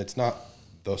point, and it's not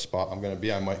the spot I'm gonna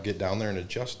be. I might get down there and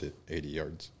adjust it 80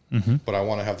 yards, but I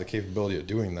want to have the capability of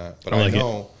doing that. But I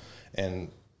know, and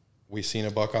we seen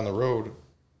a buck on the road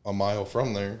a mile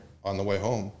from there on the way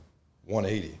home,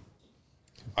 180.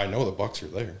 I know the bucks are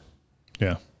there.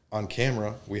 Yeah. On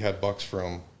camera, we had bucks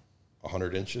from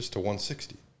 100 inches to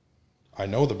 160. I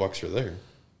know the bucks are there.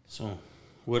 So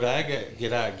what I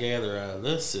gather out of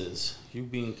this is you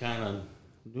being kind of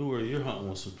newer, you're hunting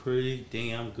with some pretty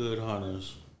damn good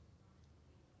hunters.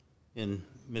 And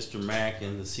Mr. Mac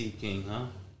and the SeedKing, huh?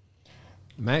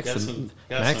 Mac's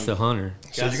the hunter.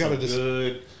 So you got to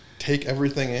just take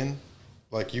everything in.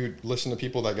 Like you listen to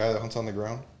people, that guy that hunts on the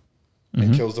ground,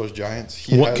 and kills those giants.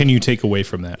 What can you take away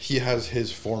from that? He has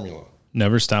his formula.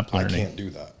 Never stop learning. I can't do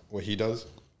that. What he does,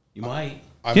 You might.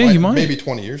 You might. Maybe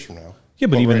 20 years from now. Yeah,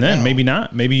 but even right then, now, maybe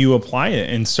not. Maybe you apply it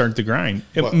and start the grind.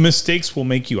 Mistakes will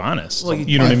make you honest. Well,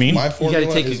 you know what I mean? My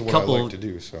formula take is a what couple- I like to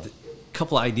do. So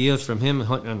couple ideas from him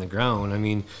hunting on the ground. I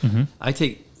mean, I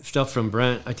take stuff from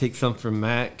Brent. I take some from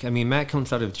Mac. I mean, Mac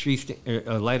comes out of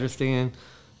a lighter stand,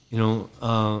 you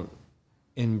know,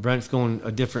 and Brent's going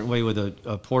a different way with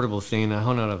a portable stand. I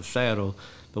hunt out of a saddle,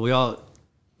 but we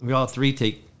all three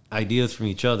take ideas from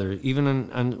each other, even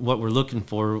on what we're looking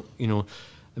for. You know,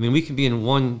 I mean, we can be in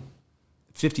one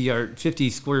 50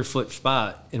 square foot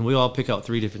spot, and we all pick out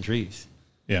 3 different trees.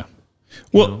 Yeah.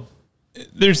 Well,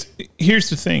 here's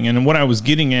the thing, and what I was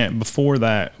getting at before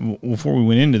we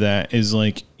went into that is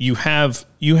like you have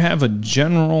a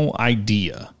general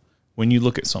idea when you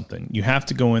look at something. You have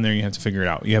to go in there, you have to figure it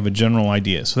out. You have a general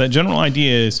idea. So that general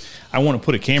idea is, I want to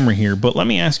put a camera here, but let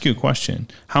me ask you a question.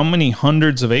 How many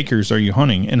hundreds of acres are you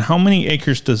hunting, and how many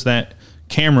acres does that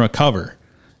camera cover?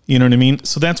 You know what I mean?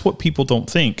 So that's what people don't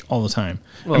think all the time.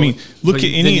 Well, I mean, look at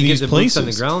any of these places on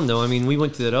the ground, though. I mean, we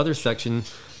went to that other section.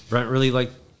 Brent really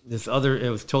liked this other. It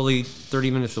was totally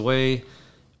 30 minutes away.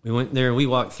 We went there and we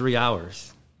walked 3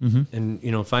 hours. And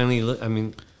you know, finally, I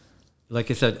mean,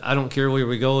 like I said, I don't care where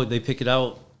we go. They pick it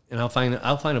out, and I'll find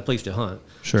a place to hunt.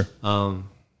 Sure.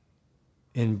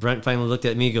 And Brent finally looked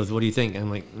at me. He goes, "What do you think?" I'm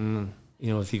like,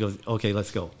 you know. He goes, "Okay,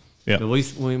 let's go." Yeah. But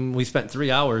we spent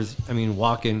 3 hours. I mean,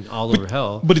 walking all over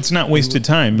hell. But it's not wasted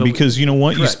time, because you know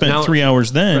what? You spent 3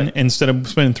 hours then instead of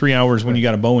spending 3 hours when you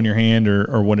got a bow in your hand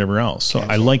or whatever else. So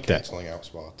I like that. Canceling out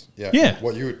spots. Yeah. Yeah.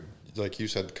 What you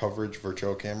said, coverage for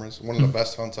trail cameras. One of the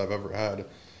best hunts I've ever had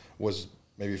was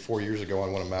maybe 4 years ago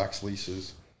on one of Mac's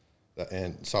leases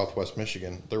in Southwest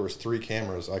Michigan. There was 3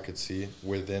 cameras I could see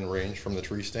within range from the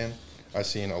tree stand. I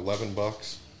seen 11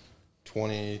 bucks,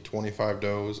 20, 25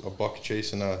 does, a buck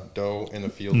chasing a doe in the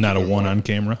field. Not a one on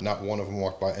camera? Not one of them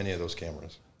walked by any of those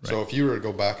cameras. Right. So if you were to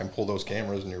go back and pull those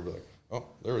cameras and you're like, oh,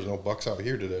 there was no bucks out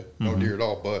here today, no deer at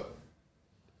all, but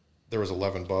there was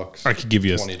 11 bucks. I could give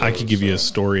you a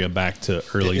story back to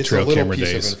early trail camera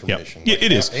days. Yeah,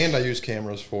 it is. And I use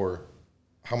cameras for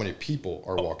how many people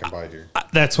are walking by here.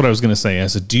 That's what I was going to say. I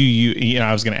was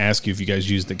going to ask you if you guys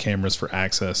use the cameras for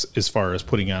access as far as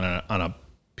putting on a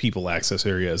people access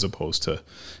area as opposed to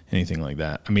anything like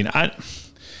that. I mean,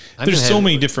 there's so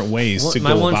many different ways to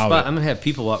go about it. I'm going to have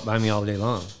people walk by me all day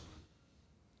long.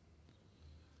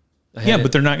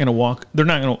 But they're not going to walk. They're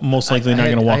not going to most likely not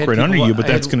going to walk right under you. But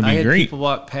that's going to be great. People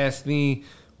walk past me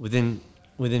within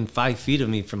 5 feet of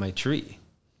me from my tree.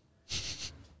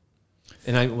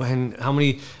 And how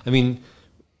many? I mean,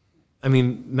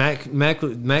 Mac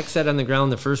sat on the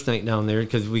ground the first night down there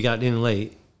because we got in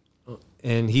late,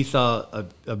 and he saw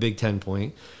a big 10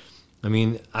 point. I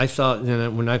mean, I saw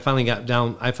when I finally got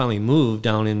down. I finally moved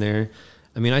down in there.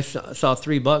 I mean, I saw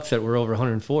 3 bucks that were over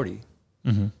 140,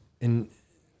 and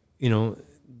you know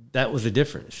that was a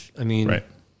difference. I mean, right.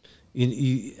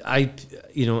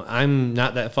 I'm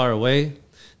not that far away.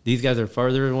 These guys are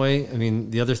farther away. I mean,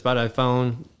 the other spot I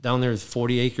found down there is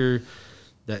 40 acre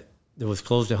that was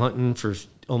closed to hunting for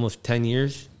almost 10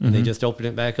 years. And they just opened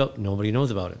it back up. Nobody knows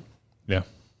about it. Yeah.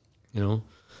 You know,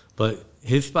 but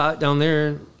his spot down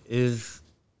there is,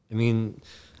 I mean,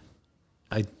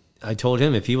 I told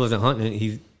him if he wasn't hunting it,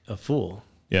 he's a fool.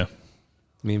 Yeah.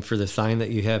 I mean, for the sign that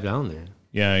you have down there.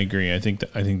 Yeah, I agree. I think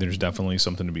there's definitely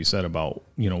something to be said about,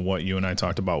 you know, what you and I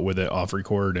talked about with it off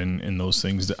record and those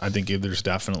things. I think there's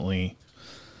definitely,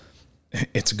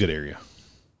 it's a good area.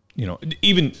 You know,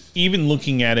 even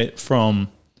looking at it from,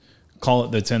 call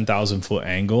it the 10,000 foot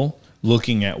angle,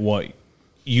 looking at what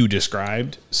you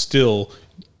described, still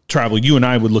travel. You and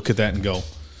I would look at that and go,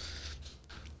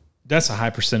 that's a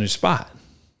high percentage spot.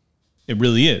 It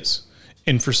really is.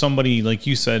 And for somebody like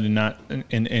you said,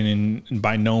 and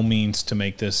by no means to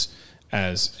make this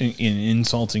as an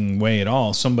insulting way at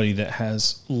all, somebody that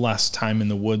has less time in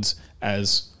the woods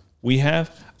as we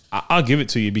have, I'll give it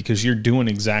to you because you're doing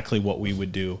exactly what we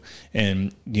would do.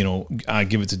 And, you know, I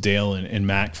give it to Dale and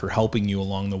Mac for helping you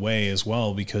along the way as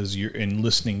well, because you're in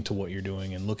listening to what you're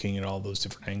doing and looking at all those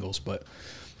different angles. But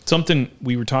something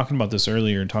we were talking about this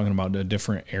earlier and talking about a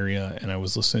different area. And I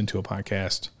was listening to a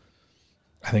podcast,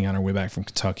 I think on our way back from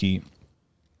Kentucky,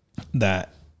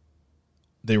 that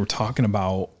they were talking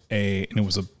about there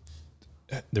was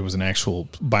an actual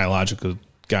biological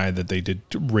guy that they did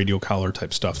radio collar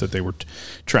type stuff that they were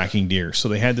tracking deer. So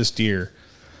they had this deer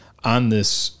on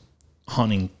this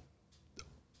hunting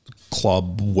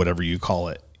club, whatever you call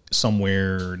it,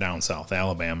 somewhere down south,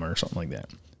 Alabama or something like that.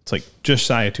 It's like just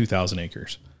shy of 2,000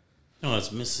 acres. No,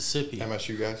 it's Mississippi.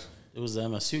 MSU guys? It was the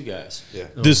MSU guys. Yeah.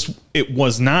 It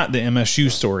was not the MSU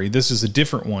story. This is a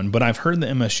different one, but I've heard the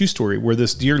MSU story where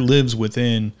this deer lives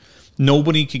within.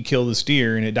 Nobody could kill this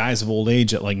deer, and it dies of old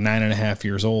age at like 9.5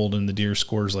 years old, and the deer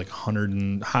scores like 100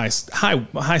 and high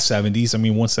 70s. I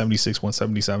mean, 176,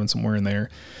 177, somewhere in there.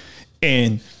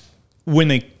 And when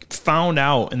they found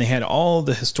out, and they had all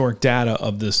the historic data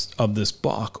of this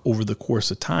buck over the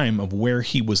course of time of where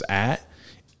he was at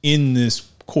in this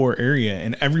core area,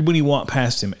 and everybody walked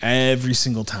past him every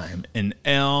single time, and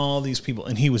all these people,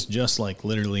 and he was just like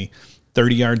literally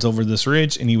 30 yards over this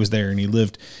ridge, and he was there, and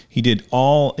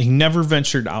he never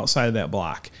ventured outside of that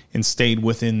block and stayed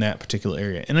within that particular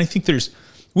area. And I think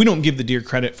we don't give the deer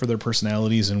credit for their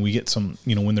personalities, and we get some,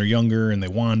 when they're younger and they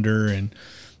wander, and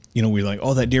we're like,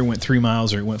 oh, that deer went 3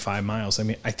 miles or it went 5 miles. I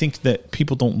mean, I think that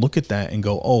people don't look at that and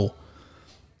go, oh,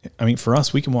 I mean, for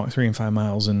us, we can walk 3 and 5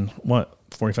 miles in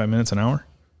 45 minutes, an hour?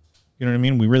 You know what I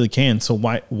mean? We really can. So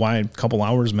why a couple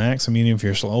hours max? I mean, if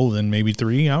you're slow, then maybe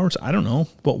 3 hours. I don't know.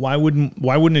 But why wouldn't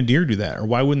a deer do that? Or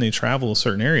why wouldn't they travel a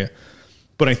certain area?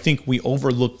 But I think we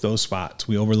overlook those spots.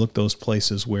 We overlook those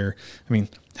places where, I mean,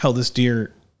 hell, this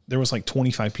deer, there was like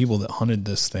 25 people that hunted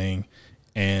this thing.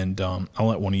 And I'll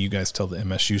let one of you guys tell the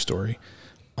MSU story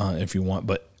if you want.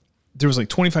 But there was like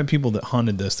 25 people that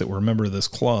hunted this that were a member of this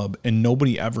club, and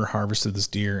nobody ever harvested this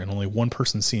deer, and only one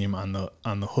person seen him on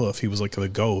the hoof. He was like the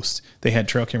ghost. They had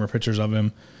trail camera pictures of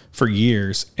him for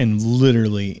years, and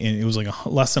literally, and it was like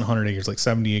less than 100 acres, like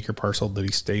 70-acre parcel that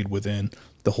he stayed within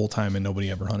the whole time, and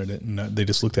nobody ever hunted it. And they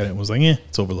just looked at it and was like,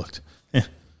 it's overlooked. I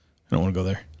don't want to go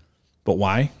there. But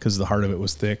why? Because the heart of it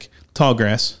was thick. Tall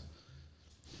grass,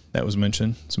 that was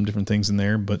mentioned. Some different things in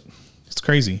there, but it's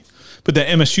crazy. But the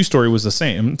MSU story was the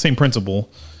same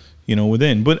principle,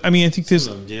 within. But I mean, I think there's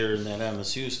some deer in that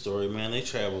MSU story, man. They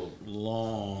traveled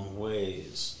long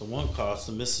ways. The one crossed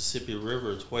the Mississippi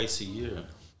River twice a year.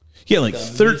 Yeah, like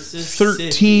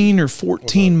 13 or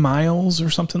 14 miles or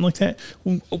something like that.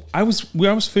 I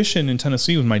was fishing in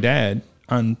Tennessee with my dad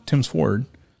on Tim's Ford,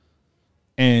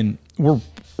 and we're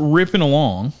ripping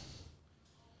along.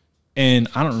 And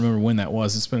I don't remember when that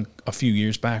was. It's been a few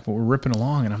years back, but we're ripping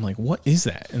along, and I'm like, what is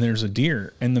that? And there's a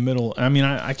deer in the middle. I mean,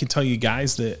 I can tell you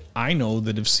guys that I know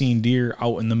that have seen deer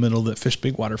out in the middle that fish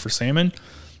big water for salmon,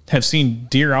 have seen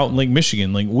deer out in Lake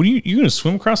Michigan. Like, what are you going to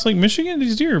swim across Lake Michigan?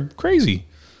 These deer are crazy.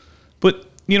 But,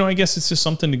 I guess it's just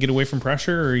something to get away from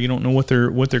pressure, or you don't know what they're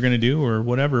going to do or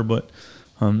whatever. But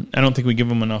I don't think we give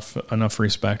them enough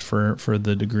respect for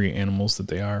the degree of animals that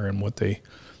they are and what they.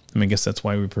 I mean, I guess that's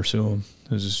why we pursue them.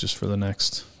 This is just for the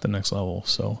next level.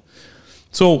 So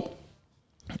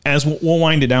as we'll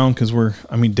wind it down, because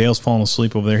Dale's falling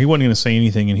asleep over there. He wasn't going to say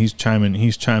anything, and he's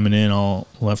chiming in all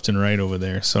left and right over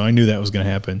there. So I knew that was going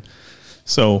to happen.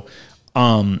 So,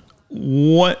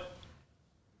 what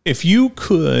if you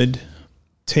could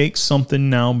take something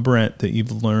now, Brent, that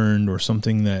you've learned, or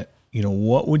something that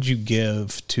what would you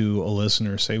give to a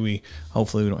listener? Say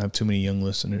hopefully we don't have too many young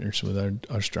listeners with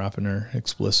us dropping our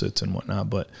explicits and whatnot.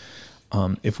 But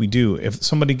if we do, if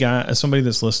somebody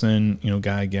that's listening,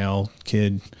 guy, gal,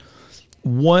 kid,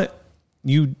 what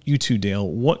you two, Dale,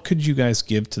 what could you guys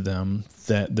give to them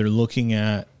that they're looking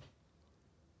at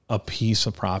a piece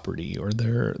of property, or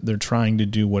they're trying to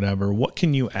do whatever? What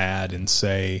can you add and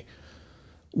say,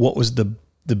 what was the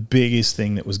biggest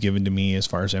thing that was given to me as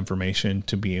far as information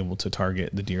to be able to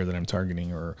target the deer that I'm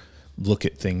targeting, or look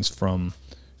at things from,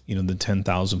 the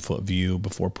 10,000 foot view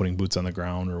before putting boots on the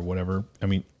ground or whatever? I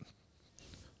mean,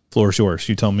 floor is yours.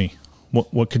 You tell me.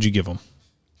 What could you give them?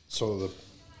 So the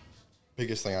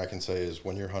biggest thing I can say is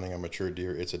when you're hunting a mature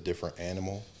deer, it's a different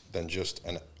animal than just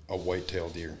a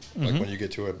white-tailed deer. Mm-hmm. Like when you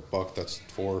get to a buck that's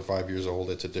 4 or 5 years old,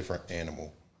 it's a different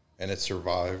animal. And it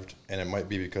survived, and it might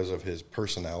be because of his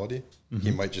personality. Mm-hmm.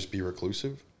 He might just be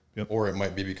reclusive, or it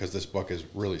might be because this buck is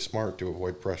really smart to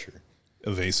avoid pressure.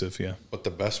 Evasive, yeah. But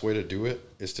the best way to do it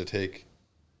is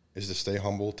to stay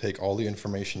humble, take all the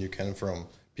information you can from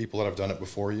people that have done it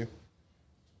before you,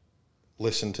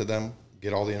 listen to them,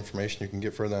 get all the information you can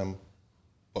get for them,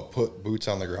 but put boots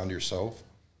on the ground yourself.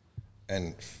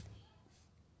 And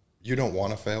you don't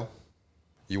want to fail.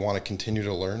 You want to continue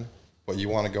to learn. But you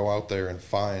want to go out there and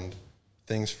find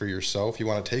things for yourself. You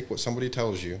want to take what somebody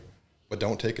tells you, but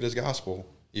don't take it as gospel,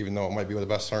 even though it might be the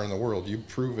best hunter in the world. You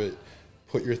prove it,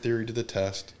 put your theory to the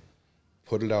test,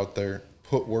 put it out there,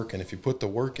 put work in. If you put the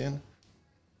work in,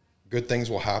 good things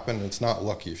will happen. It's not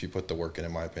lucky if you put the work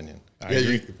in my opinion. I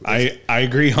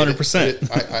agree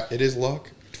 100%. It is luck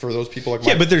for those people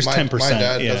like but there's 10%. My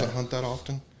dad doesn't hunt that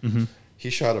often. Mm-hmm. He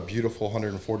shot a beautiful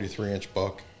 143-inch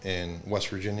buck in West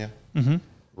Virginia. Mm-hmm.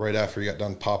 Right after he got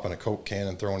done popping a Coke can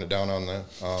and throwing it down on the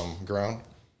ground.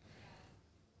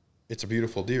 it's a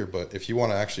beautiful deer. But if you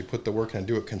want to actually put the work in and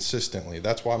do it consistently,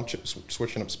 that's why I'm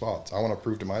switching up spots. I want to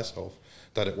prove to myself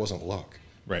that it wasn't luck.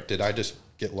 Right. Did I just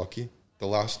get lucky the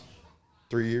last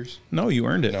 3 years? No, you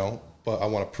earned it. No, but I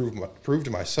want to prove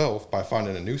to myself by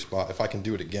finding a new spot if I can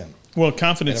do it again. Well,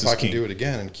 confidence And if is I can key. do it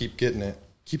again and keep getting it,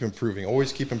 keep improving,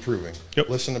 always keep improving. Yep.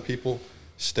 Listen to people,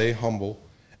 stay humble,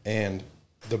 and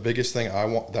the biggest thing I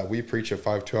want that we preach at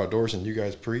 5-2 Outdoors and you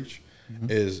guys preach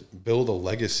is build a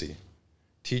legacy.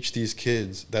 Teach these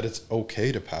kids that it's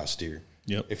okay to pass deer.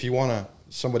 Yep. If you want to,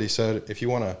 somebody said, if you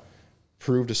want to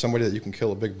prove to somebody that you can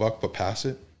kill a big buck but pass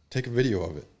it, take a video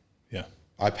of it. Yeah.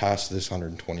 I passed this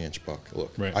 120-inch buck.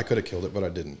 Look, Right. I could have killed it, but I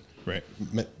didn't. Right.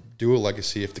 Do a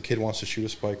legacy. If the kid wants to shoot a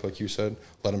spike, like you said,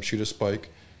 let him shoot a spike.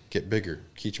 Get bigger.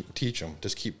 Teach them.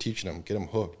 Just keep teaching them. Get them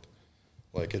hooked.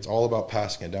 Like, it's all about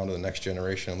passing it down to the next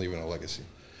generation and leaving a legacy.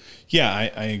 Yeah,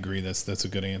 I agree. That's a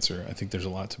good answer. I think there's a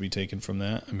lot to be taken from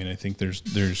that. I mean, I think there's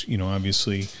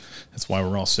obviously that's why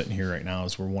we're all sitting here right now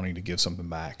is we're wanting to give something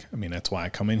back. I mean, that's why I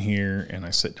come in here and I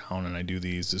sit down and I do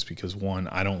these just because, one,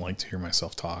 I don't like to hear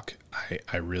myself talk.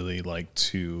 I really like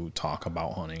to talk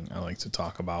about hunting. I like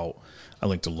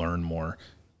to learn more.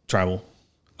 Tribal,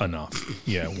 enough.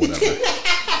 Yeah, whatever.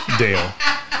 Dale,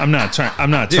 I'm not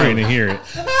trying to hear it.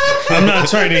 I'm not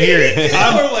trying to hear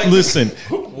it. Listen,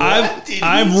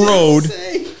 I've rode.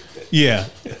 Yeah,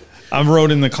 I've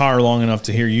rode in the car long enough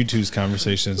to hear you two's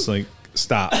conversations. Like,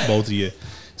 stop, both of you.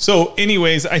 So,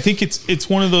 anyways, I think it's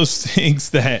one of those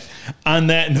things that, on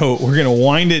that note, we're gonna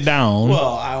wind it down.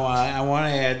 Well, I want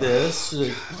to add this.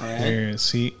 Here,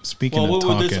 see, speaking of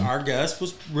talking, our guest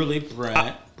was really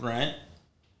Brent. Brent,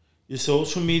 your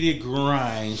social media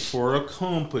grind for a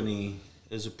company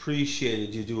is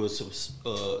appreciated. You do a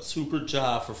super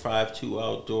job for 5-2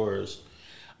 Outdoors.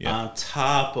 Yeah. On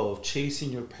top of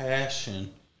chasing your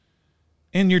passion,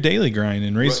 and your daily grind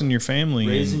and raising your family,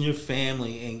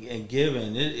 and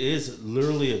giving. It is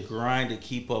literally a grind to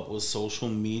keep up with social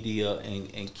media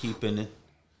and keeping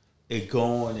it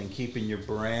going and keeping your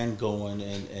brand going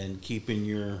and keeping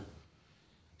your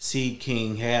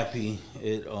SeedKing happy.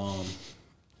 It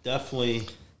definitely.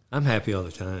 I'm happy all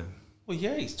the time. Well,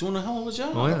 yeah, he's doing a hell of a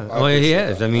job. Oh yeah, well he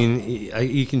has. I mean,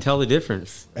 you can tell the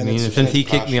difference. And I mean, it's- since and he it's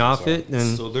kicked me passion, off so- it,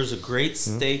 then So there's a great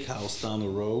steakhouse down the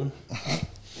road.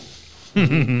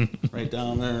 Right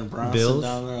down there in Bronson, Bill's?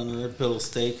 down there on the Red Pill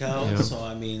Steakhouse. Yeah. So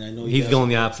I mean, I know you he's guys going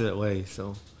the opposite way.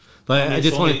 So, but I It's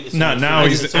just only- want it's Not only now, three-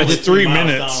 he's- it's only it's 3 miles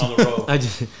minutes. down the road. I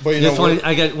just, But you just know wanted, what?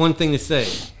 I got one thing to say.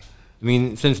 I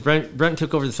mean, since Brent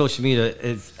took over the social media,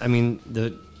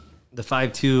 the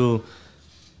 5-2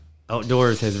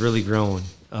 Outdoors has really grown.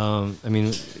 I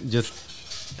mean,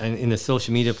 just in the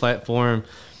social media platform,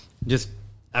 just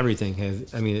everything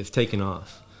has. I mean, it's taken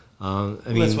off.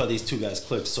 That's why these two guys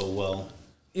click so well.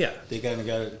 yeah, They kind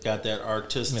of got that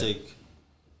artistic,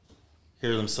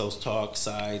 hear themselves talk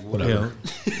side, whatever.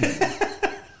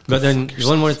 yeah. But then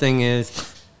one more thing is,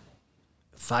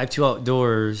 5-2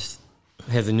 Outdoors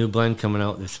has a new blend coming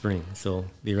out this spring, so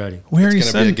be ready. we already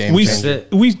It's gonna be a said game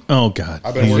we changer. oh god,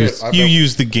 I've been you working- used, I've you been-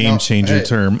 used the game No, changer hey,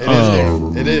 term.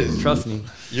 It is. Trust me.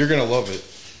 You're going to love it.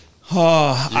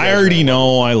 I already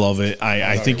know. I love it.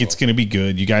 I think you it's will. going to be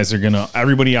good. You guys are going to,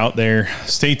 everybody out there,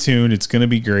 stay tuned. It's going to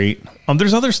be great.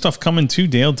 There's other stuff coming too,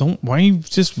 Dale. Why you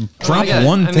just drop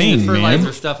one thing, the fertilizer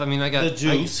man? stuff. I mean, I got The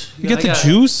juice. You get the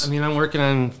juice? I mean, I'm working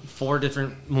on 4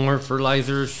 different more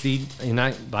fertilizers,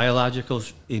 biological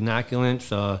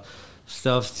inoculants,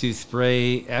 stuff to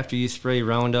spray after you spray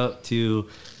Roundup to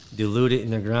dilute it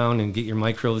in the ground and get your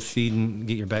microbes feeding,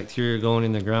 get your bacteria going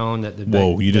in the ground.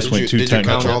 Whoa, you just went too did you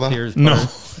technical. catch all that? No.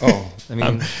 Oh, I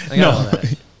mean, I got no. all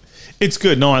that. It's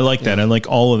good. No, I like that. I like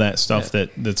all of that stuff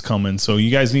that's coming. So you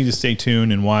guys need to stay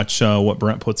tuned and watch what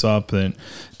Brent puts up and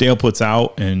Dale puts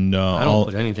out. And I don't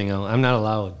put anything out. I'm not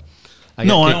allowed. I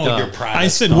no, got kicked off. I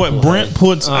said what Brent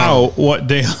puts out. What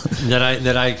Dale? that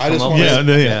I come just up wanna-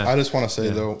 with. Yeah, I just want to say,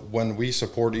 though, when we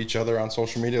support each other on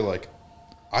social media, like,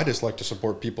 I just like to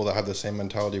support people that have the same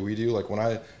mentality we do. Like, when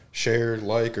I share,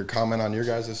 like, or comment on your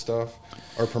guys' stuff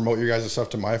or promote your guys' stuff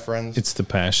to my friends, It's the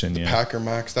passion, yeah. Packer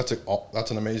Max, that's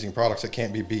an amazing product that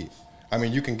can't be beat. I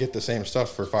mean, you can get the same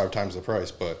stuff for 5 times the price,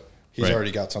 but he's Right.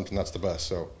 already got something that's the best.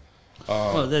 So,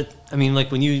 Well, I mean, like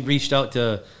when you reached out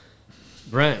to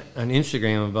Brent on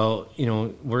Instagram about,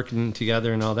 working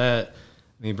together and all that,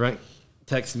 I mean, Brent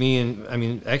texted me and, I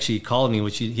mean, actually he called me,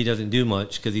 which he doesn't do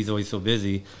much because he's always so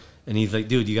busy. And he's like,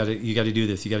 dude, you got to do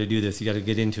this. You got to do this. You got to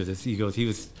get into this. He goes, he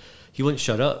wouldn't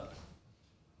shut up.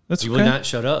 That's He okay. would not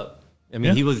shut up. I mean,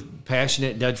 Yeah. he was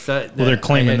passionate, dead set. Well, they're that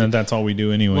claiming I had that that's all we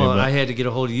do anyway. Well, but I had to get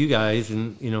a hold of you guys,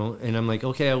 and and I'm like,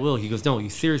 okay, I will. He goes, no,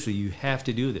 seriously, you have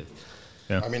to do this.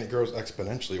 Yeah. I mean, it grows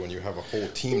exponentially when you have a whole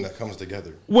team that comes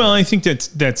together. Well, I think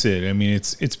that's it. I mean,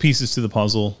 it's pieces to the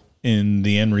puzzle, and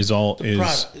the end result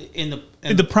is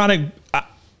the product.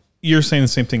 You're saying the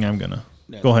same thing I'm gonna.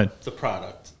 Yeah, Go ahead. The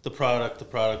product.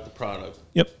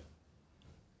 Yep.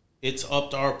 It's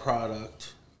up to our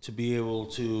product to be able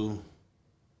to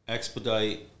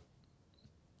expedite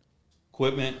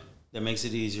equipment that makes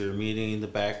it easier, meaning the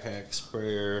backpack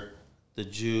sprayer, the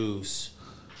juice,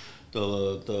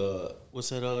 the what's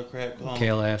that other crap called?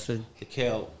 Kale acid. The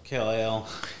kale ale.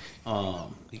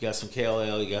 You got some kale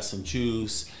ale, you got some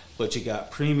juice, but you got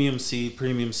premium seed,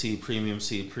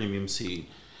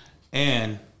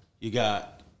 and you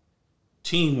got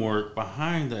teamwork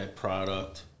behind that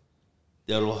product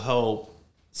that'll help.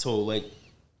 So, like,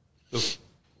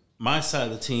 my side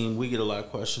of the team, we get a lot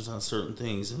of questions on certain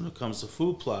things. And when it comes to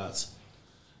food plots,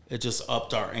 it just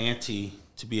upped our ante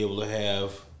to be able to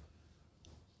have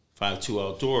 5-2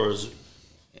 Outdoors,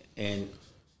 and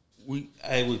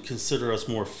I would consider us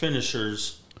more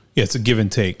finishers. Yeah, it's a give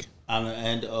and take On the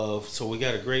end of, so we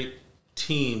got a great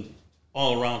team,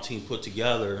 all around team put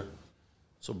together.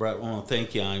 So Brett, I want to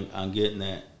thank you on getting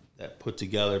that put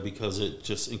together, because it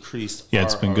just increased our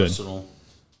it's been arsenal. good.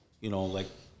 You know, like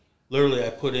literally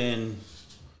I put in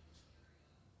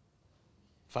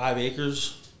 5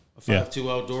 acres of 5-2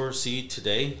 Outdoor seed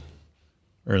today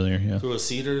earlier. Yeah. through a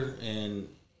seeder, and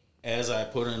as I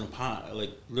put in a pot,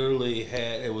 like literally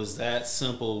it was that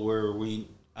simple where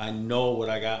I know what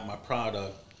I got in my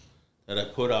product that I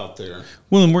put out there.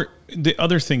 Well, and the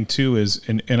other thing too is,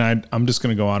 and I'm just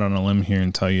going to go out on a limb here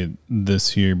and tell you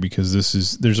this here, because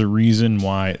there's a reason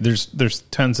why there's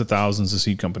tens of thousands of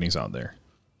seed companies out there.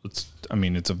 It's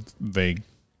a vague,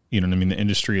 you know what I mean? The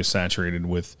industry is saturated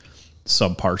with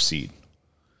subpar seed,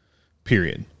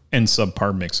 period, and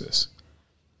subpar mixes.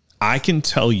 I can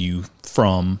tell you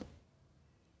from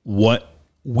what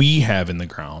we have in the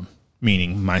ground,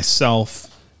 meaning myself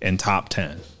and Top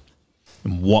 10,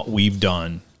 and what we've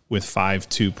done with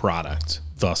 5-2 product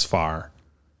thus far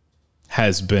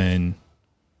has been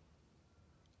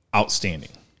outstanding.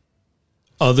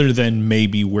 Other than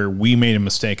maybe where we made a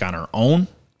mistake on our own,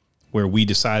 where we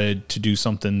decided to do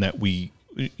something that we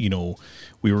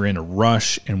were in a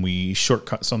rush and we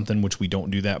shortcut something, which we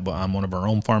don't do that, but on one of our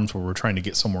own farms where we're trying to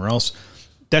get somewhere else.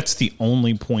 That's the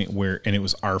only point where, and it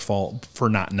was our fault for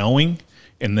not knowing.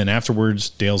 And then afterwards,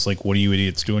 Dale's like, what are you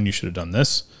idiots doing? You should have done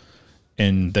this.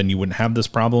 And then you wouldn't have this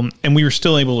problem. And we were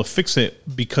still able to fix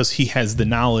it because he has the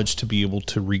knowledge to be able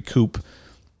to recoup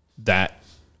that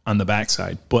on the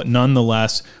backside. But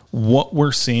nonetheless, what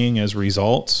we're seeing as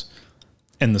results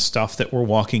and the stuff that we're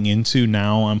walking into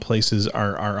now on places,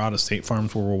 our out-of-state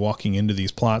farms where we're walking into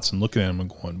these plots and looking at them and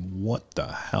going, what the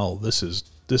hell? This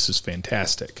is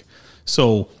fantastic.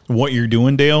 So what you're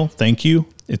doing, Dale, thank you.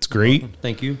 It's great.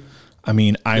 Thank you. I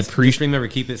mean, I appreciate. Just remember,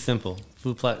 keep it simple.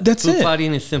 Food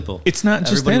plotting is simple. It's not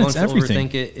just Everybody that; wants it's everything.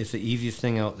 To overthink it. It's the easiest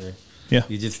thing out there. Yeah.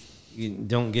 You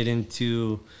don't get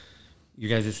into you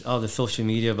guys all the social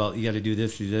media about you got to do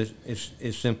this, do this.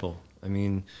 It's simple. I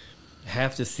mean,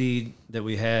 half the seed that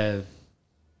we have,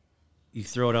 you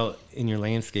throw it out in your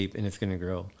landscape and it's going to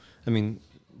grow. I mean,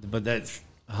 but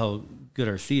how good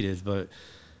our seed is. But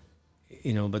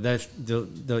but that's the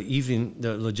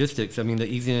logistics. I mean, the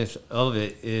easiness of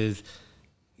it is,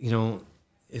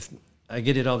 I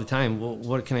get it all the time. Well,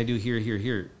 what can I do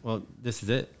here? Well, this is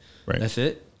it. Right. That's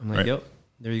it. I'm like, yep,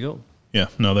 there you go. Yeah,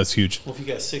 no, that's huge. Well, if you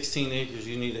got 16 acres,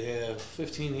 you need to have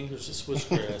 15 acres of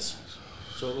switchgrass.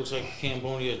 So it looks like a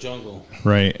Cambodia jungle.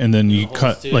 Right, and then you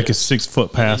cut like a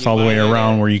 6-foot path all the way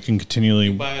around where you can continually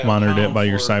monitor it by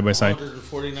your side-by-side.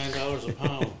 $149 a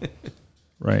pound.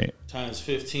 Right. Times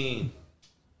 15.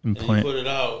 And you put it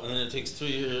out, and then it takes 3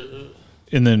 years.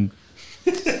 And then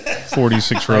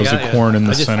 46 rows of corn in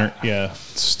the center. Yeah,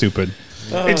 it's stupid.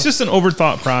 It's just an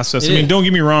overthought process. I mean, don't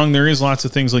get me wrong. There is lots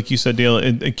of things, like you said, Dale.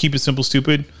 Keep it simple,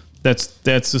 stupid. That's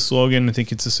the slogan. I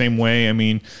think it's the same way. I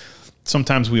mean,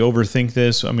 sometimes we overthink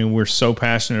this. I mean, we're so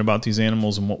passionate about these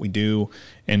animals and what we do,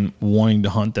 and wanting to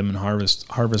hunt them and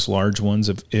harvest large ones.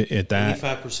 At that,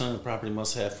 85% of the property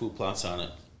must have food plots on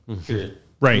it. Period.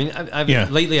 Right. I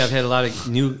mean, lately I've had a lot of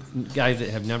new guys that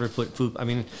have never put food. I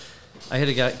mean, I had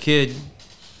a kid.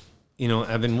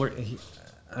 I've been working.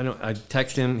 I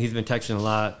text him. He's been texting a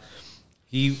lot.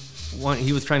 He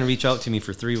was trying to reach out to me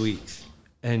for 3 weeks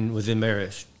and was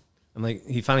embarrassed. I'm like,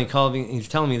 he finally called me. He's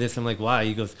telling me this. I'm like, why?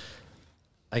 He goes,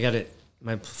 I got it.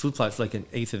 My food plot's like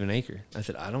 1/8 of an acre. I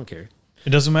said, I don't care. It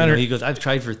doesn't matter. He goes, I've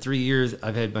tried for 3 years.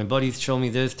 I've had my buddies show me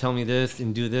this, tell me this,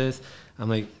 and do this. I'm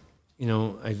like,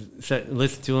 I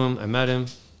listened to him. I met him.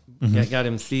 Got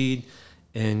him seed,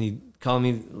 and he called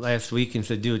me last week and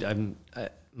said, "Dude,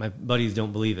 my buddies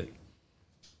don't believe it."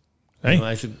 Hey.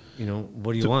 I said,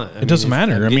 what do you want? It doesn't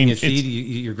matter. I'm I getting mean, a seed,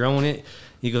 you're growing it.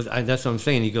 He goes, that's what I'm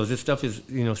saying. He goes, this stuff is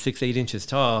 6-8 inches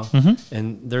tall,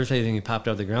 and there's anything popped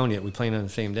out of the ground yet. We plant on the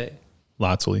same day.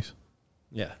 Lots of leaves.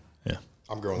 Yeah. Yeah.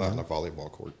 I'm growing that in a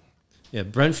volleyball court. Yeah,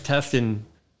 Brent's testing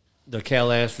the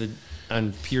cal acid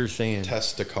on pure sand.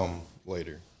 Test to come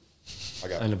later.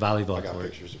 On the volleyball I got court.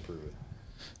 pictures to prove it.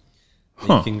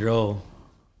 You can grow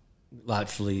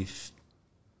lots of leaves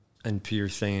on pure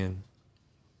sand.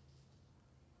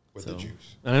 With the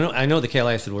juice. And I know the cal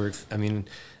acid works. I mean,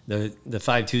 the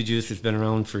 5.2 juice has been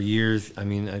around for years. I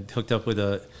mean, I hooked up with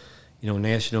a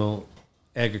national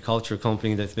agricultural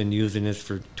company that's been using this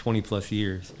for 20 plus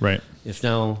years. Right. It's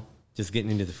now just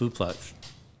getting into the food plots.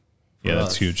 Yeah,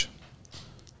 that's huge.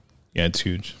 Yeah, it's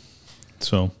huge.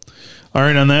 So, all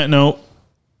right. On that note,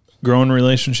 growing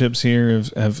relationships here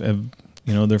have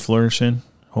they're flourishing.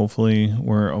 Hopefully,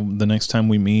 the next time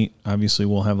we meet, obviously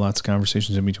we'll have lots of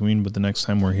conversations in between. But the next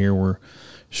time we're here, we're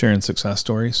sharing success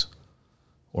stories,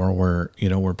 or we're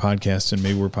podcasting.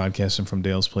 Maybe we're podcasting from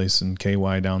Dale's place in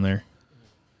KY down there.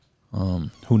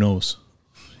 Who knows?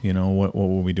 What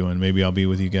we'll be doing. Maybe I'll be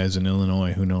with you guys in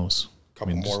Illinois. Who knows?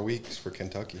 Couple more weeks for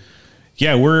Kentucky.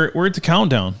 Yeah, we're at the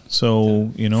countdown.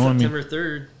 So September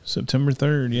 3rd. September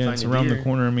 3rd. Yeah, it's around the deer.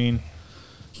 corner.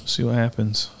 See what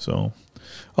happens. So,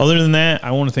 other than that,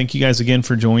 I want to thank you guys again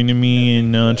for joining me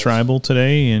in Tribal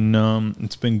today, and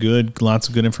it's been good. Lots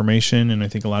of good information, and I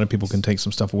think a lot of people can take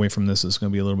some stuff away from this. It's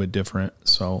going to be a little bit different.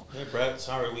 So, Hey, Brett,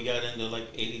 sorry we got into like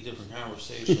 80 different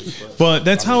conversations. but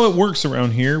that's how it works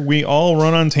around here. We all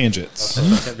run on tangents.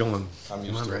 Kept going. I'm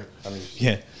used to it.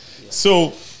 Yeah.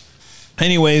 So,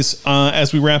 anyways,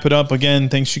 as we wrap it up, again,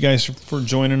 thanks you guys for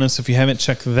joining us. If you haven't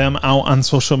checked them out on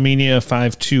social media,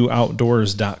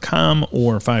 52outdoors.com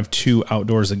or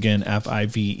 52outdoors, again,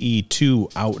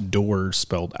 FIVE2 outdoors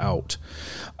spelled out.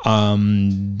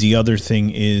 The other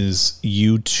thing is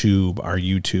YouTube, our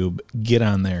YouTube. Get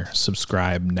on there.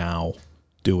 Subscribe now.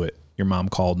 Do it. Your mom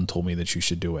called and told me that you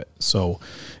should do it. So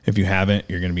if you haven't,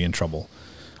 you're going to be in trouble.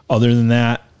 Other than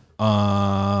that,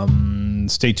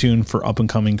 stay tuned for up and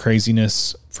coming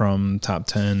craziness from Top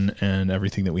 10 and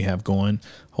everything that we have going.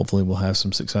 Hopefully we'll have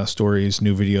some success stories,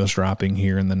 new videos dropping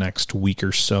here in the next week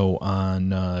or so on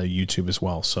YouTube as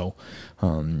well. So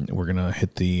we're going to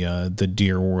hit the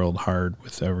deer world hard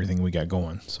with everything we got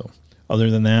going. So other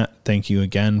than that, thank you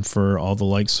again for all the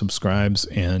likes, subscribes,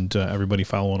 and everybody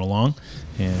following along.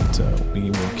 And we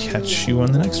will catch you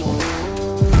on the next one.